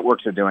other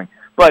networks are doing.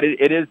 But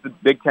it is the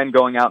Big Ten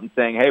going out and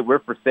saying, hey, we're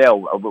for sale.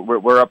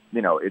 We're up,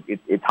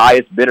 it's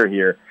highest bidder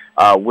here.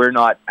 We're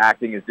not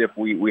acting as if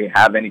we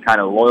have any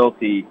kind of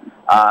loyalty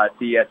to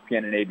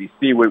ESPN and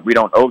ABC. We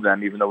don't owe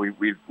them, even though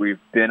we've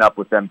been up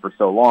with them for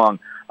so long.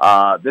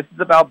 This is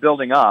about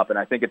building up, and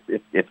I think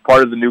it's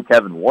part of the new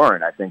Kevin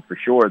Warren. I think for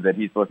sure that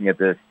he's looking at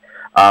this,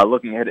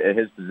 looking at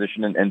his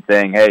position and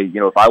saying, hey,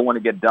 if I want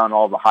to get done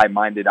all the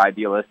high-minded,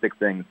 idealistic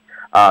things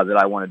that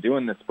I want to do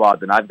in this spot,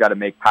 then I've got to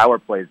make power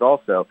plays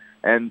also.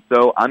 And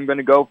so I'm going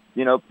to go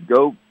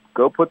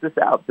put this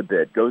out to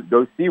bid.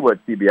 Go see what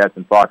CBS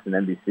and Fox and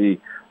NBC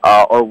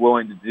are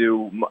willing to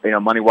do,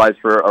 money-wise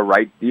for a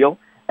rights deal.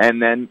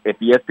 And then if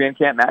ESPN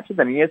can't match it,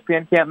 then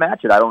ESPN can't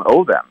match it. I don't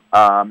owe them.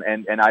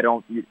 And I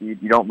don't.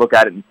 You don't look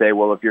at it and say,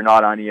 well, if you're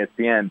not on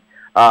ESPN,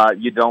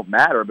 you don't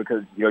matter,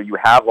 because you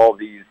have all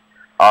these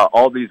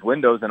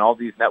windows, and all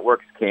these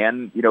networks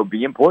can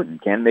be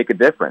important, can make a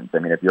difference. I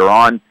mean, if you're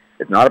on,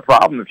 it's not a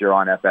problem if you're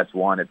on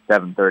FS1 at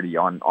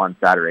 7:30 on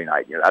Saturday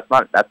night.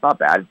 That's not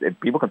bad.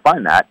 People can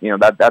find that.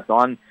 That's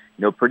on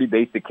pretty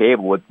basic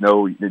cable. With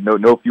no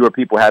fewer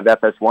people have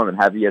FS1 than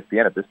have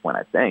ESPN at this point,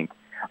 I think.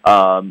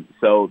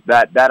 So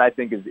that I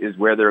think is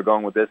where they're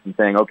going with this, and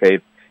saying, okay,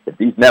 if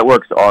these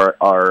networks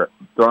are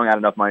throwing out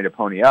enough money to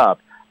pony up,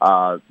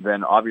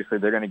 then obviously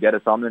they're going to get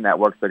us on their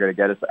networks. They're going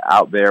to get us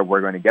out there.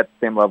 We're going to get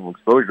the same level of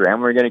exposure, and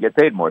we're going to get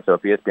paid more. So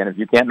if ESPN, if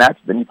you can't match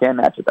it, then you can't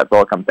match it. That's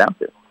all it comes down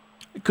to.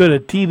 Could a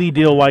TV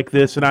deal like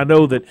this, and I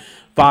know that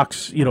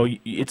Fox,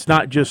 it's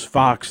not just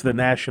Fox, the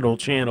national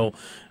channel.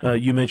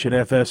 You mentioned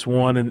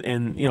FS1,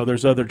 and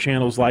there's other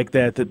channels like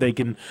that they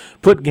can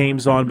put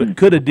games on. But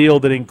could a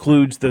deal that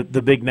includes the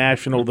big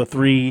national, the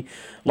three,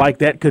 like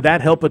that, could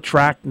that help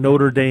attract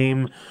Notre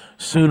Dame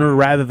sooner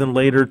rather than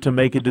later to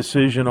make a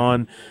decision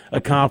on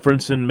a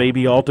conference and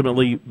maybe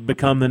ultimately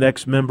become the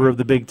next member of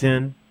the Big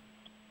Ten?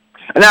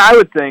 And I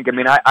would think, I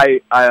mean,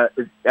 I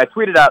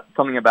tweeted out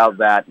something about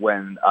that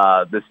when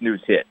this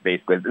news hit,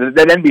 basically,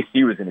 that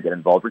NBC was going to get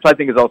involved, which I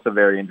think is also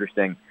very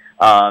interesting.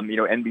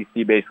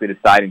 NBC basically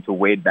deciding to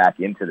wade back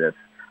into this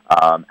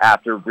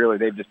after really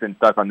they've just been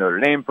stuck on Notre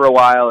Dame for a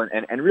while.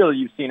 And really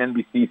you've seen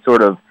NBC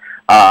sort of,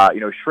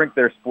 shrink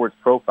their sports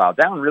profile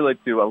down really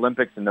to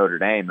Olympics and Notre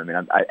Dame. I mean,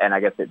 I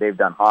guess that they've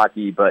done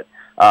hockey, but,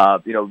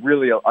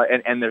 really,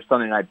 and their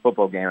Sunday night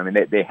football game. I mean,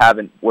 they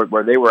haven't,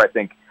 where they were, I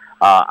think,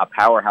 a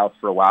powerhouse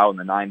for a while in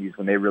the 90s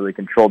when they really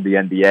controlled the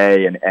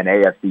NBA and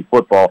AFC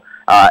football,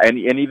 and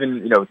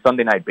even,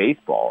 Sunday night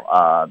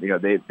baseball.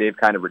 They've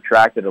kind of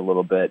retracted a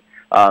little bit.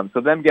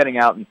 So them getting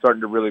out and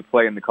starting to really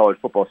play in the college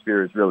football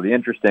sphere is really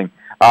interesting.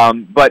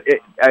 But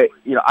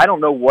I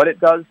don't know what it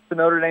does to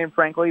Notre Dame,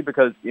 frankly,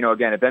 because,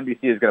 again, if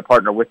NBC is going to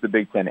partner with the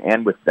Big Ten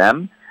and with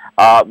them,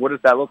 what does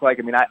that look like?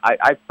 I mean,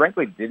 I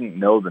frankly didn't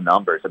know the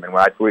numbers. I mean,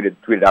 when I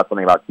tweeted out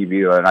something about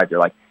TV the other night, they're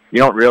like, you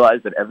don't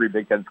realize that every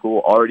Big Ten school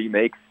already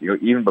makes,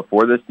 even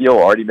before this deal,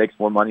 already makes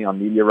more money on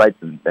media rights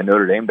than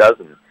Notre Dame does.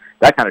 And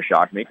that kind of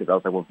shocked me because I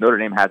was like, well, if Notre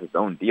Dame has its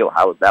own deal,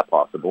 how is that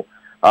possible?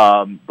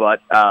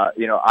 But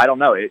I don't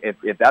know.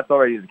 If that's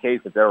already the case,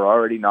 if they're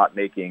already not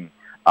making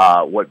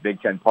what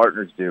Big Ten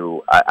partners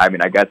do, I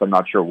mean, I guess I'm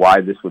not sure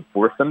why this would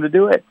force them to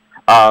do it.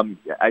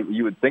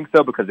 You would think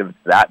so, because if it's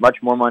that much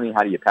more money,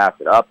 how do you pass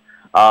it up?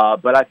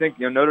 But I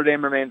think, Notre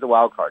Dame remains a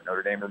wild card.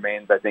 Notre Dame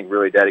remains, I think,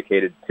 really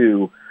dedicated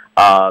to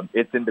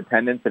its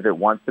independence if it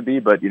wants to be.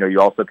 But, you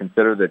also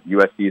consider that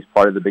USC is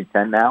part of the Big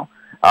Ten now.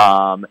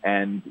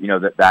 And,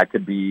 that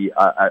could be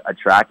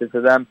attractive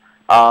to them.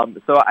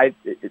 So I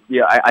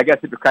guess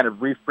it kind of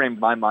reframed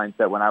my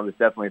mindset when I was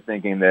definitely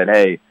thinking that,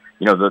 hey,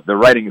 the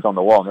writing is on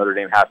the wall. Notre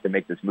Dame has to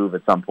make this move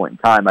at some point in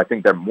time. I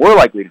think they're more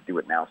likely to do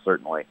it now,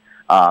 certainly,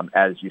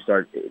 as you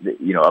start,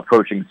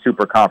 approaching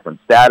super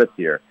conference status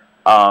here.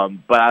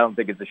 But I don't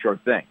think it's a sure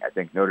thing. I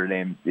think Notre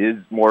Dame is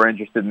more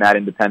interested in that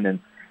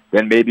independence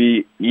than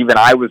maybe even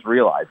I was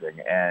realizing.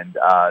 And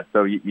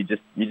so you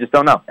just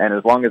don't know. And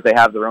as long as they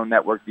have their own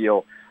network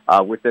deal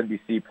with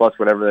NBC plus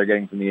whatever they're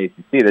getting from the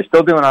ACC, they're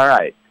still doing all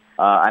right.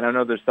 I don't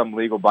know, there's some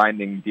legal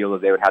binding deal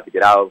that they would have to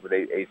get out of with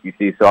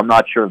ACC, so I'm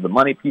not sure of the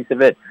money piece of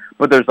it.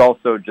 But there's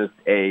also just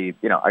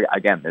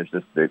again, there's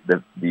just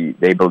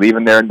they believe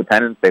in their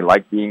independence. They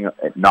like being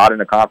not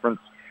in a conference.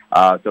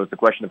 So it's a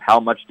question of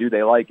how much do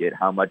they like it?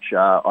 How much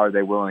money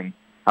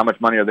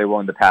are they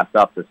willing to pass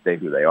up to stay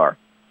who they are?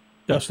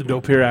 Dustin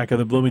Dopirak of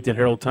the Bloomington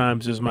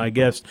Herald-Times is my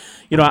guest.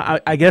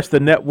 I guess the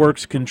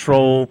networks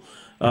control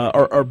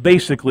or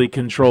basically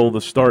control the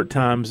start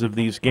times of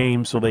these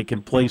games so they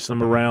can place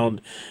them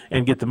around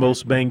and get the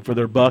most bang for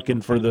their buck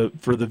and for the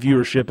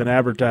viewership and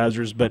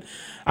advertisers. But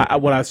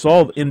what I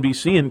saw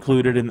NBC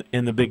included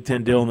in the Big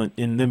Ten deal and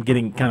in them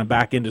getting kind of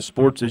back into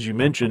sports, as you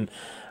mentioned,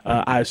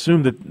 I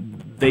assume that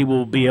they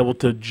will be able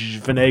to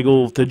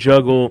finagle, to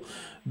juggle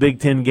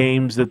Big Ten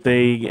games that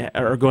they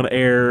are going to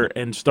air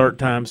and start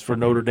times for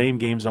Notre Dame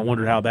games. I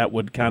wonder how that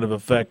would kind of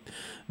affect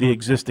the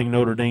existing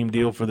Notre Dame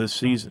deal for this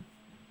season.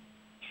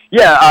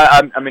 Yeah,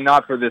 I mean,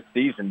 not for this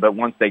season, but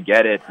once they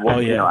get it,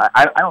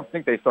 I don't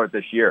think they start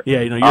this year.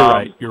 Yeah, you're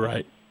right. You're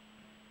right.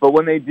 But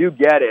when they do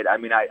get it, I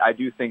mean, I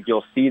do think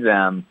you'll see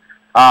them.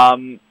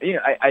 They'll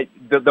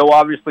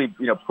obviously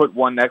put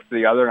one next to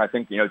the other, and I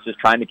think it's just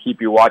trying to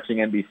keep you watching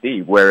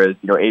NBC, whereas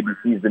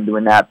ABC's been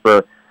doing that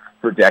for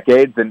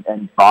decades,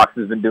 and Fox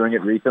has been doing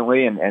it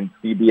recently, and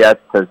CBS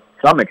to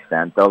some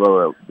extent,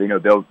 although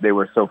they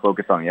were so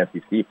focused on the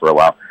SEC for a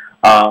while.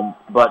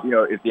 But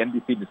if the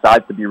NBC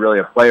decides to be really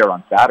a player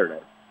on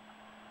Saturday,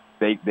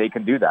 they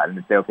can do that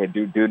and say, okay,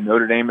 do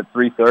Notre Dame at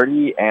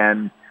 3:30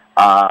 and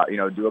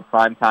do a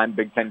primetime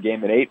Big Ten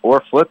game at 8,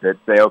 or flip it,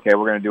 say, okay,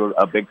 we're going to do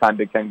a big time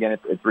Big Ten game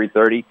at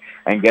 3:30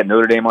 and get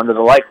Notre Dame under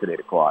the lights at 8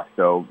 o'clock.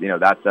 So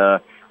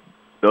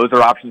those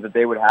are options that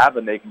they would have,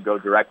 and they can go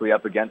directly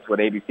up against what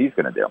ABC is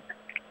going to do.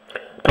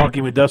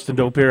 Talking with Dustin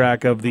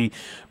Dopirak of the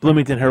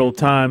Bloomington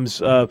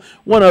Herald-Times.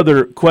 One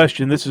other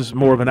question. This is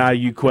more of an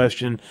IU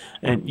question,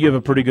 and you have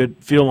a pretty good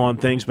feel on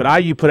things. But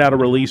IU put out a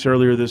release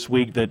earlier this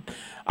week that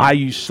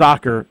IU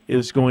soccer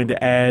is going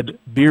to add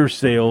beer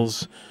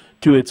sales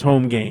to its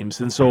home games.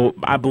 And so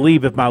I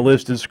believe, if my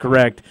list is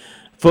correct,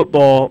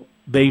 football,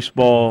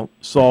 baseball,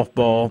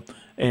 softball,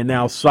 and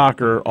now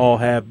soccer all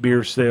have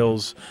beer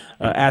sales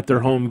at their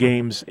home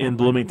games in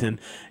Bloomington.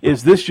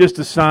 Is this just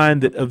a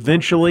sign that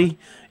eventually,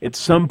 at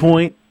some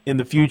point in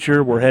the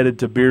future, we're headed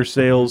to beer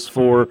sales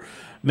for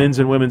men's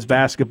and women's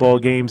basketball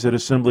games at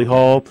Assembly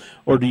Hall,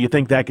 or do you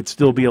think that could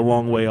still be a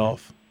long way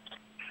off?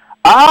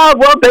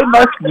 Well, they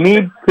must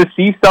need to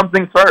see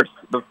something first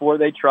before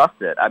they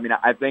trust it. I mean,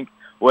 I think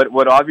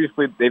they've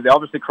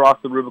obviously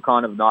crossed the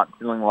Rubicon of not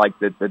feeling like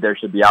that there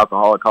should be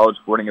alcohol at college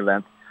sporting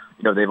events.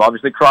 They've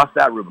obviously crossed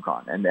that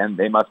Rubicon, and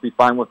they must be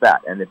fine with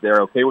that. And if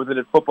they're okay with it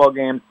at football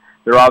games,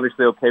 they're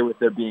obviously okay with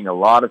there being a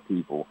lot of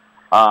people.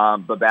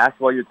 But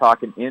basketball, you're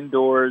talking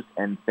indoors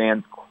and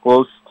fans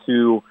close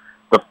to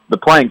the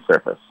playing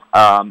surface.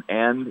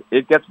 And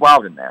it gets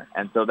wild in there.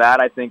 And so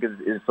that, I think,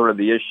 is sort of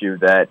the issue,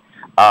 that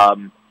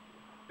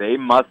they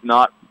must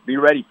not be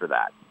ready for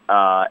that.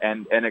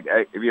 And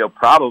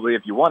probably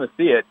if you want to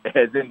see it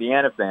as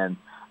Indiana fans,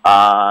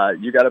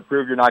 you got to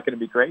prove you're not going to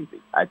be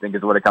crazy, I think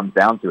is what it comes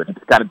down to. It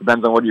kind of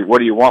depends on what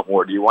do you want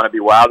more. Do you want to be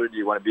wild or do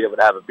you want to be able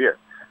to have a beer?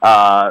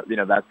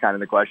 That's kind of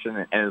the question.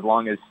 And as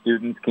long as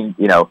students can,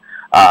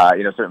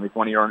 certainly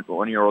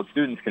 20-year-old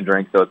students can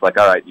drink. So it's like,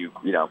 all right, you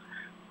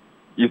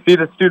see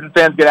the student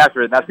fans get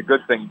after it, and that's a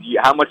good thing.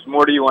 How much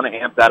more do you want to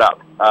amp that up?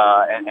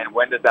 And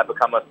when does that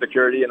become a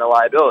security and a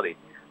liability?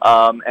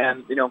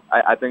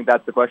 I think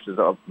that's the question.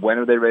 Of when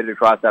are they ready to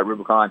cross that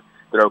Rubicon?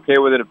 They're okay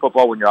with it in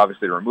football when you're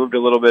obviously removed a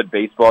little bit.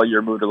 Baseball, you're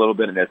removed a little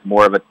bit, and it's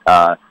more of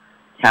a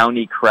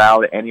county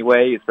crowd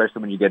anyway,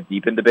 especially when you get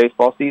deep into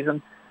baseball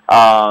season.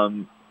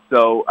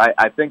 So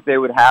I think they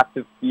would have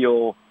to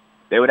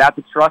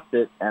trust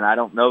it, and I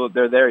don't know that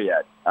they're there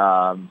yet.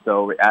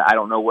 So I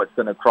don't know what's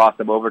going to cross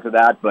them over to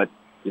that, but,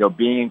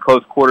 being in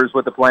close quarters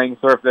with the playing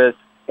surface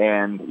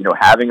and,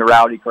 having a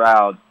rowdy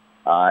crowd,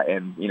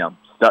 and,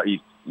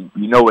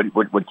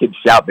 what kids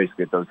shout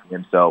basically at those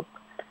games. So,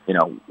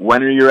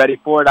 when are you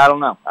ready for it? I don't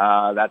know.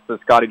 That's the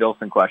Scotty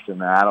Dolson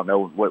question. I don't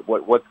know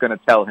what's going to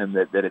tell him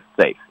that it's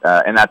safe.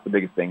 And that's the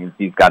biggest thing is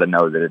he's got to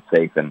know that it's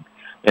safe. And,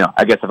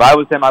 I guess if I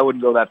was him, I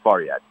wouldn't go that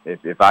far yet.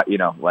 If I,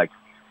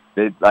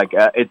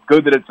 it's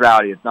good that it's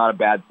rowdy. It's not a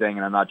bad thing.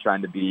 And I'm not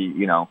trying to be,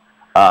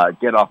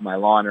 get off my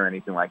lawn or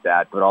anything like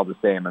that. But all the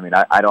same,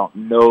 I don't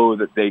know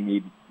that they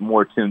need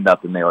more tuned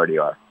up than they already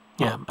are.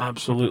 Yeah,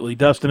 absolutely.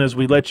 Dustin, as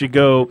we let you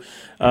go,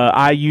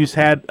 IU's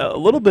had a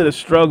little bit of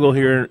struggle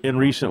here in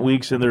recent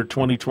weeks in their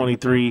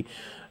 2023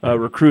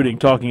 recruiting,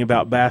 talking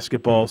about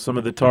basketball. Some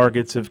of the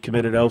targets have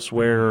committed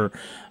elsewhere or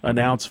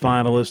announced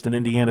finalists, and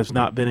Indiana's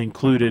not been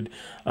included.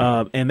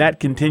 And that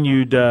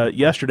continued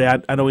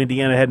yesterday. I know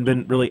Indiana hadn't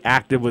been really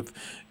active with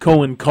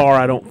Cohen Carr,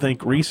 I don't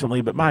think,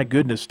 recently, but my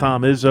goodness,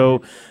 Tom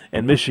Izzo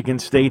and Michigan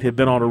State have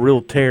been on a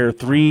real tear.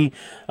 3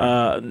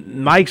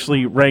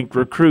 nicely ranked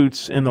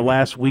recruits in the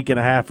last week and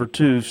a half or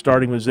two,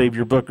 starting with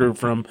Xavier Booker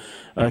from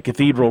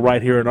Cathedral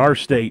right here in our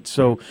state.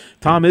 So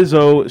Tom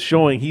Izzo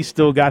showing he's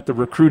still got the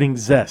recruiting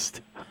zest.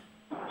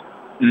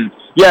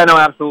 Yeah, no,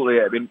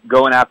 absolutely.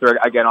 Going after,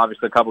 again,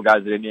 obviously a couple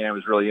guys that Indiana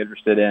was really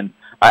interested in.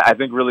 I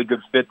think really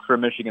good fits for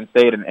Michigan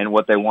State and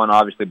what they want,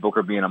 obviously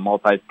Booker being a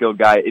multi-skilled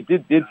guy. It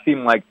did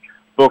seem like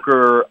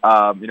Booker,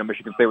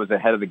 Michigan State was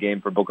ahead of the game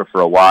for Booker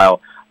for a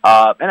while.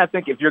 And I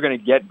think if you're going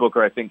to get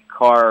Booker, I think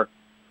Carr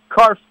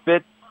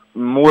fits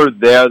more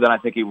there than I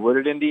think he would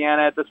at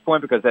Indiana at this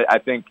point, because I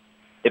think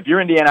if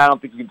you're Indiana, I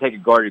don't think you can take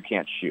a guard who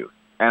can't shoot.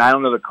 And I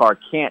don't know that Carr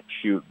can't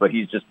shoot, but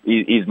he's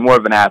more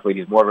of an athlete.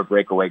 He's more of a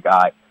breakaway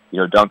guy,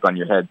 dunk on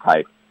your head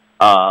type.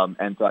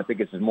 And so I think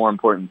it's just more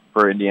important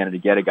for Indiana to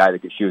get a guy that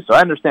can shoot. So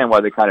I understand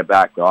why they kind of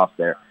backed off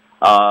there.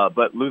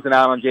 But losing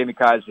out on Jamie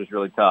Kaiser is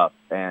really tough.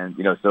 And,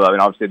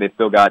 obviously they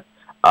still got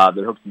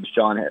the hooks of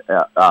Deshaun,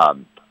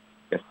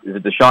 is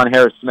it Deshaun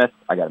Harris-Smith?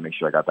 I got to make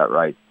sure I got that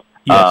right.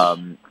 Yes.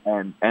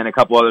 And a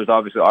couple others,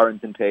 obviously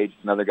Arlington Page is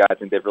another guy I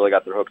think they've really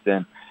got their hooks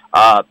in.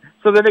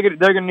 So they're going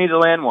to need to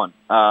land one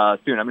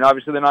soon.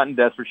 Obviously they're not in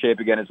desperate shape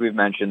again, as we've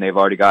mentioned. They've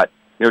already got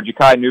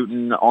Ja'Kai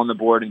Newton on the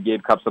board and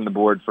Gabe Cupps on the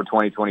board for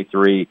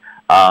 2023,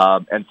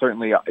 and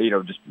certainly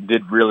just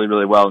did really,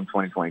 really well in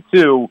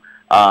 2022.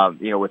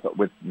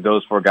 With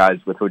those 4 guys,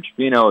 with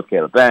Hood-Schifino, with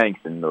Caleb Banks,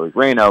 and Louis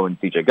Reno, and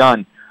C.J.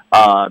 Gunn,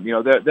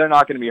 they're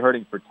not going to be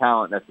hurting for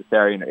talent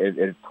necessarily. And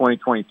if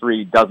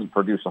 2023 doesn't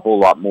produce a whole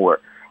lot more,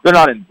 they're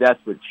not in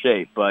desperate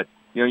shape. But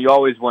you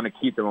always want to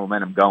keep the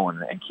momentum going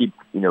and keep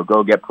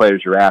go get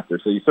players you're after.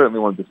 So you certainly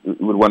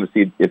would want to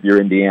see, if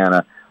you're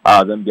Indiana,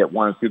 them get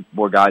 1 or 2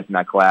 more guys in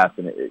that class,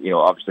 and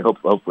obviously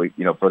hopefully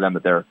for them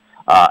that they're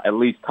at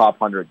least top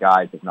 100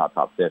 guys, if not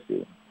top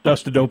 50.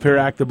 Dustin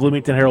Dopirak, the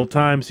Bloomington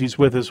Herald-Times. He's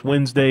with us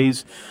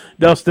Wednesdays.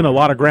 Dustin, a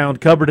lot of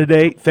ground covered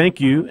today. Thank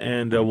you,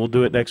 and we'll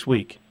do it next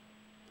week.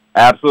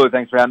 Absolutely.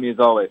 Thanks for having me, as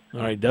always. All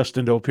right,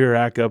 Dustin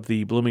Dopirak of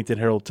the Bloomington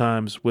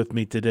Herald-Times with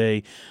me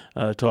today,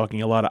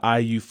 talking a lot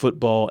of IU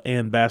football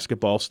and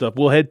basketball stuff.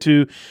 We'll head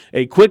to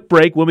a quick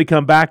break. When we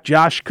come back,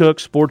 Josh Cook,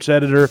 sports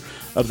editor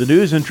of the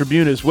News and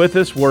Tribune, is with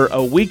us. We're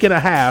a week and a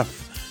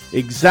half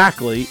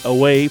exactly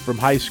away from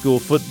high school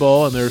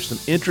football, and there's some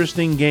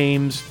interesting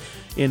games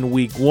in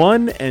week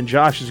 1, and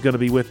Josh is going to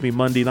be with me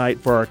Monday night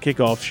for our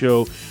kickoff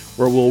show,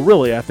 where we'll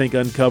really, I think,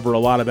 uncover a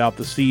lot about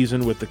the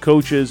season with the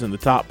coaches and the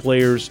top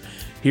players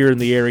here in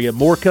the area.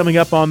 More coming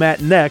up on that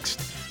next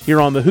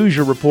here on the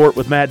Hoosier Report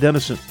with Matt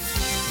Dennison.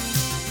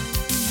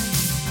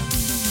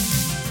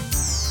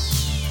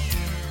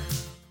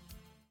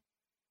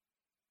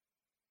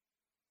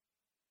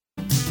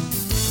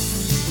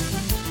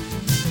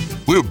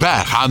 We're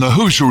back on the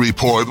Hoosier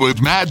Report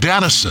with Matt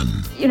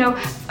Dennison.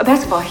 A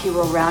basketball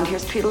hero around here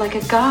is treated like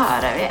a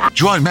god.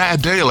 Join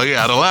Matt daily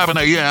at 11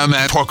 a.m.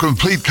 for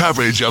complete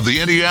coverage of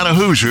the Indiana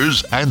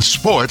Hoosiers and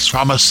sports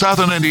from a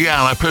Southern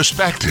Indiana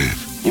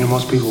perspective.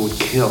 Most people would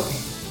kill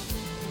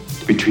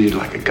to be treated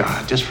like a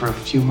god just for a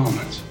few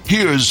moments.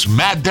 Here's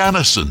Matt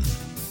Dennison.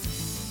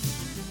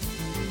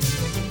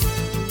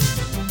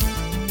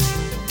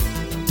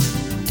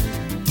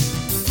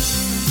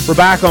 We're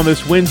back on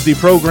this Wednesday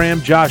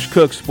program. Josh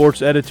Cook,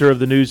 sports editor of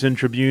the News and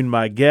Tribune,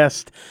 my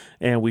guest,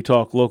 and we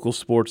talk local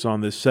sports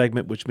on this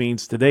segment, which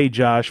means today,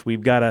 Josh,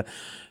 we've got to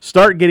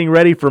start getting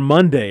ready for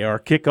Monday, our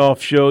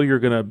kickoff show. You're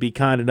going to be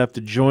kind enough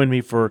to join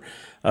me for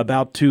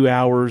about 2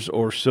 hours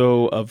or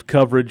so of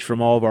coverage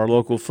from all of our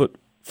local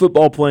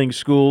football playing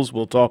schools.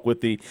 We'll talk with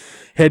the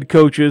head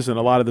coaches and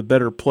a lot of the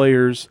better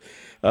players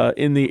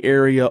in the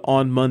area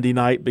on Monday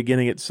night,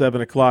 beginning at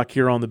 7 o'clock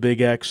here on the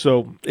Big X.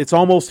 So it's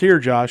almost here,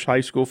 Josh.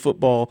 High school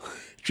football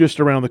just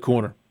around the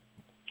corner.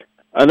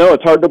 I know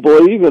it's hard to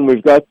believe, and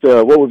we've got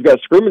we've got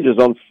scrimmages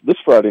on this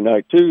Friday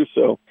night too.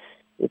 So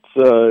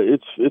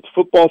it's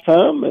football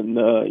time, and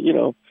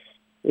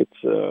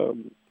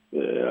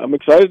I'm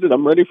excited and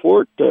I'm ready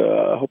for it.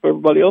 I hope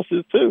everybody else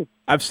is too.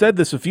 I've said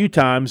this a few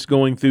times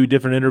going through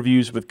different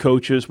interviews with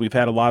coaches. We've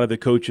had a lot of the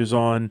coaches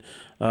on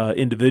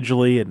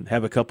individually and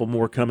have a couple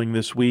more coming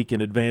this week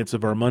in advance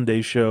of our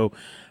Monday show.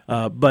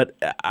 But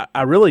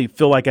I really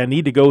feel like I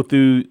need to go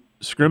through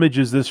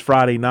scrimmages this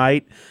Friday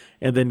night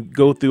and then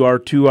go through our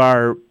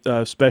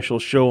 2-hour special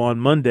show on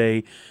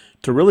Monday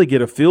to really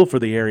get a feel for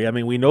the area. I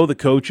mean, we know the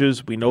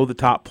coaches, we know the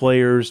top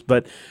players,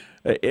 but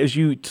as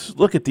you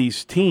look at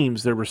these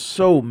teams, there were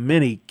so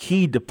many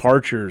key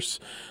departures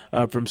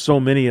from so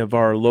many of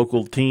our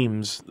local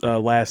teams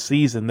last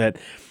season that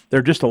there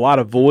are just a lot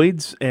of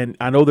voids. And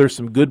I know there's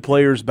some good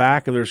players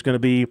back, and there's going to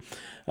be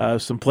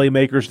some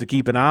playmakers to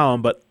keep an eye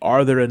on, but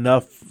are there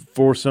enough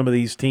for some of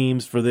these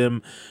teams for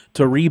them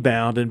to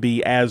rebound and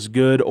be as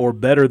good or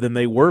better than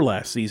they were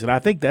last season? I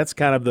think that's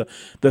kind of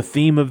the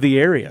theme of the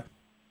area.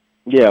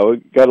 Yeah, we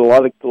got a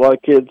lot of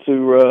kids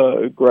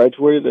who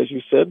graduated, as you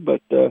said,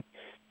 but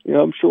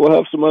I'm sure we'll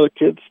have some other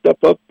kids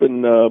step up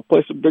and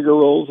play some bigger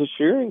roles this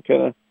year and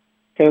kind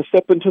of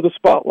step into the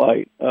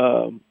spotlight.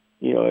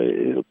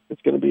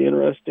 It's going to be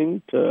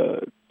interesting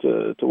to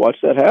watch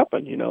that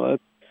happen.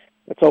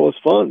 That's always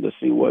fun to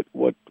see what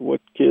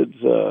kids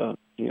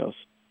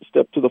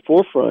step to the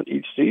forefront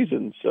each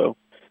season. So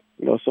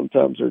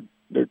sometimes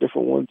there are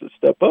different ones that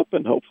step up,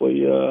 and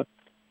hopefully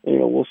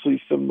we'll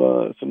see some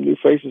new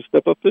faces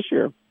step up this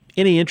year.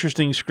 Any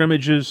interesting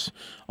scrimmages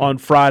on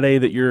Friday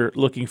that you're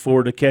looking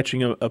forward to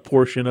catching a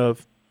portion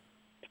of?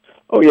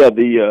 Oh yeah,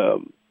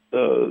 the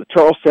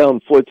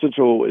Charlestown Floyd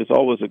Central is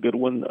always a good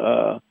one.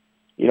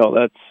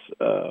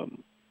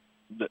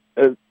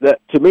 That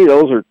to me,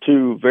 those are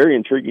two very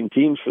intriguing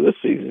teams for this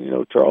season.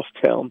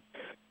 Charlestown,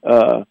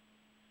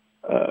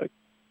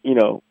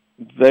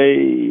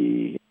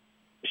 they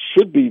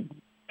should be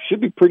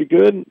pretty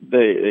good.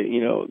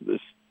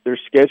 Their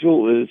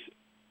schedule is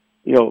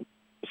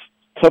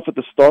tough at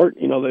the start.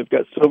 They've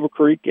got Silver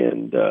Creek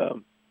and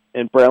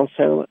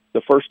Brownstown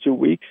the first 2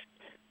 weeks,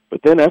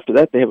 but then after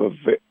that they have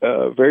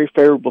a very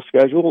favorable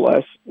schedule.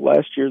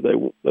 Last year they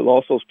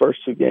lost those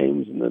first 2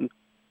 games and then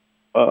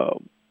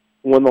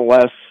won the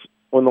last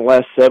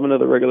 7 of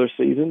the regular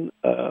season.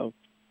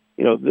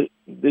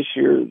 This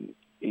year,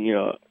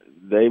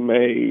 they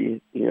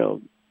may,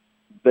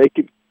 they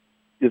could.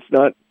 It's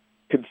not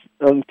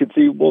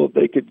unconceivable that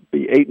they could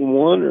be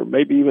 8-1 or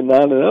maybe even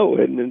 9-0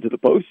 heading into the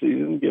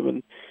postseason,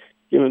 given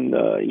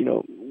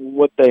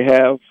what they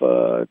have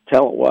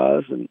talent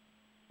wise and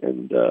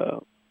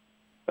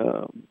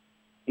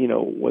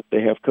what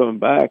they have coming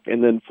back.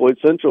 And then Floyd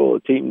Central, a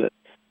team that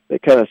they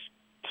kind of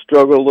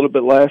struggled a little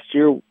bit last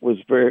year, was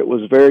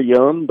very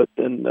young, but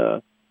then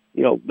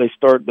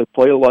they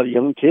play a lot of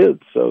young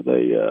kids, so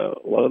a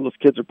lot of those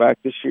kids are back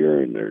this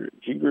year and they're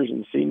juniors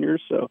and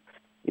seniors, so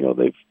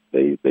they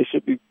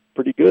should be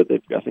pretty good.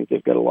 I think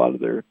they've got a lot of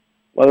their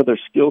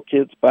skill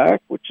kids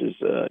back, which is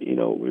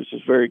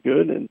very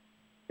good, and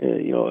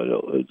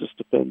it'll just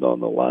depend on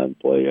the line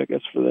play, I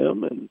guess, for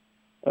them. And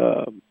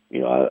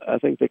I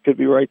think they could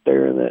be right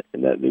there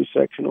in that new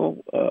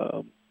sectional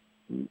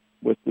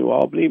with New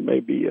Albany,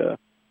 maybe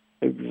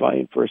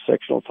vying for a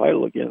sectional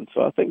title again.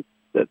 So I think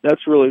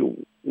that's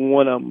really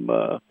one I'm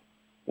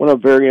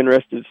very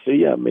interested to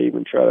see. I may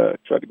even try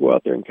to go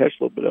out there and catch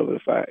a little bit of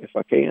it if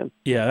I can.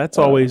 Yeah, that's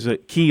always a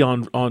key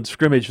on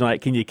scrimmage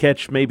night. Can you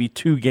catch maybe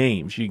 2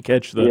 games? You can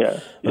catch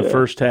the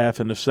first half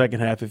and the second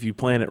half if you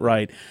plan it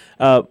right.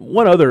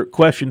 One other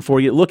question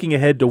for you, looking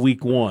ahead to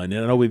week 1,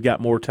 and I know we've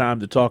got more time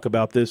to talk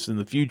about this in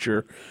the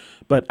future,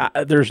 but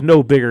there's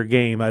no bigger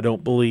game, I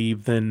don't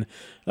believe, than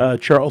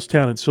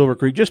Charlestown and Silver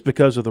Creek, just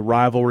because of the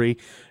rivalry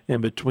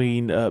and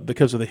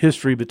because of the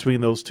history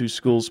between those two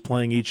schools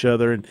playing each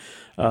other, and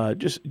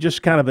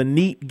just kind of a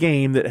neat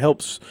game that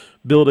helps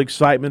build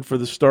excitement for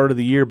the start of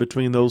the year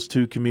between those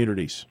two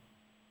communities.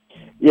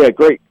 Yeah,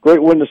 great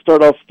win to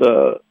start off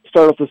the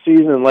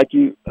season, and like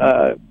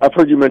I've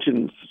heard you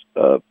mention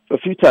a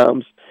few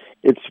times,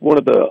 it's one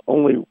of the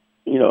only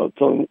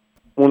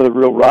one of the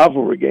real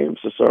rivalry games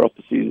to start off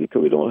the season,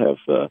 because we don't have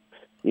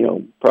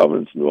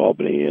Providence, New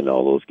Albany, and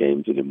all those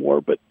games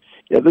anymore. But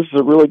yeah, this is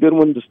a really good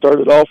one to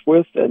start it off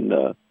with, and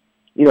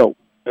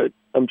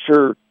I'm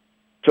sure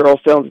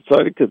Charlestown's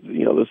excited because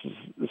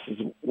this is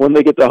when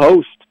they get to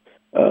host.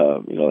 They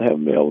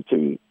haven't been able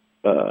to.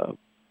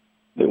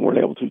 They weren't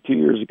able to 2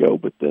 years ago,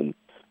 but then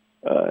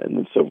and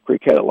then Silver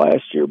Creek had it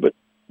last year. But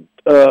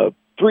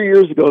 3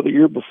 years ago, the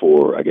year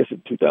before, I guess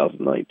in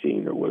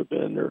 2019 or would have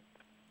been, or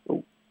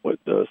what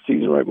the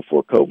season right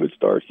before COVID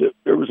starts,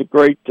 there was a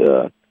great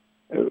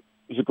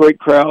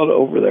crowd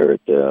over there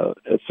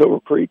at Silver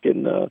Creek,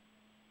 and it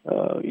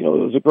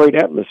was a great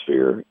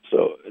atmosphere.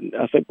 So and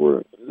I think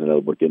we're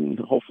getting,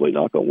 hopefully,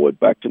 knock on wood,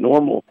 back to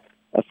normal.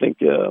 I think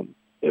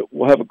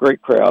we'll have a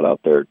great crowd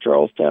out there at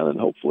Charlestown, and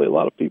hopefully a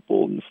lot of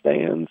people in the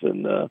stands,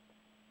 and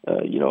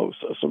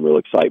some real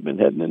excitement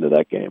heading into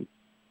that game.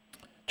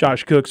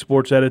 Josh Cook,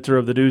 sports editor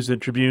of the News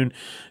and Tribune.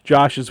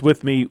 Josh is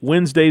with me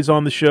Wednesdays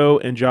on the show,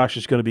 and Josh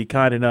is going to be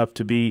kind enough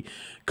to be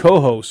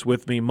co-host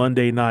with me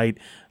Monday night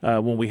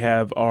when we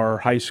have our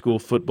high school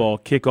football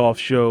kickoff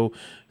show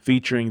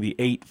featuring the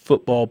 8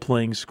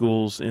 football-playing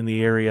schools in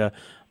the area.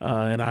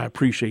 And I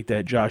appreciate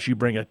that, Josh. You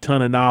bring a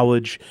ton of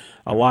knowledge,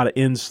 a lot of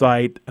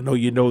insight. I know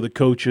you know the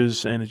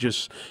coaches, and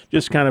it's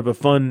just kind of a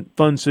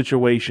fun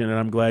situation, and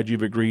I'm glad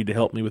you've agreed to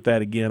help me with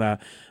that again.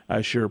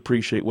 I sure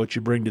appreciate what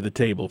you bring to the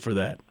table for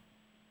that.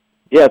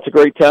 Yeah, it's a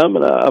great time,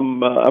 and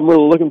I'm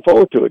really looking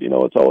forward to it.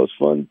 It's always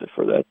fun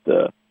for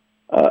that.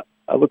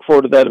 I look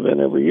forward to that event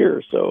every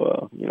year,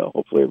 so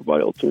hopefully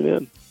everybody will tune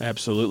in.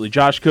 Absolutely.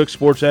 Josh Cook,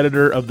 sports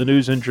editor of the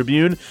News and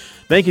Tribune.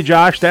 Thank you,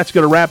 Josh. That's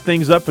going to wrap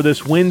things up for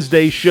this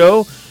Wednesday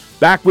show.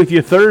 Back with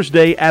you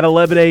Thursday at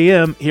 11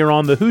 a.m. here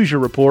on the Hoosier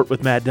Report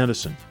with Matt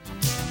Dennison.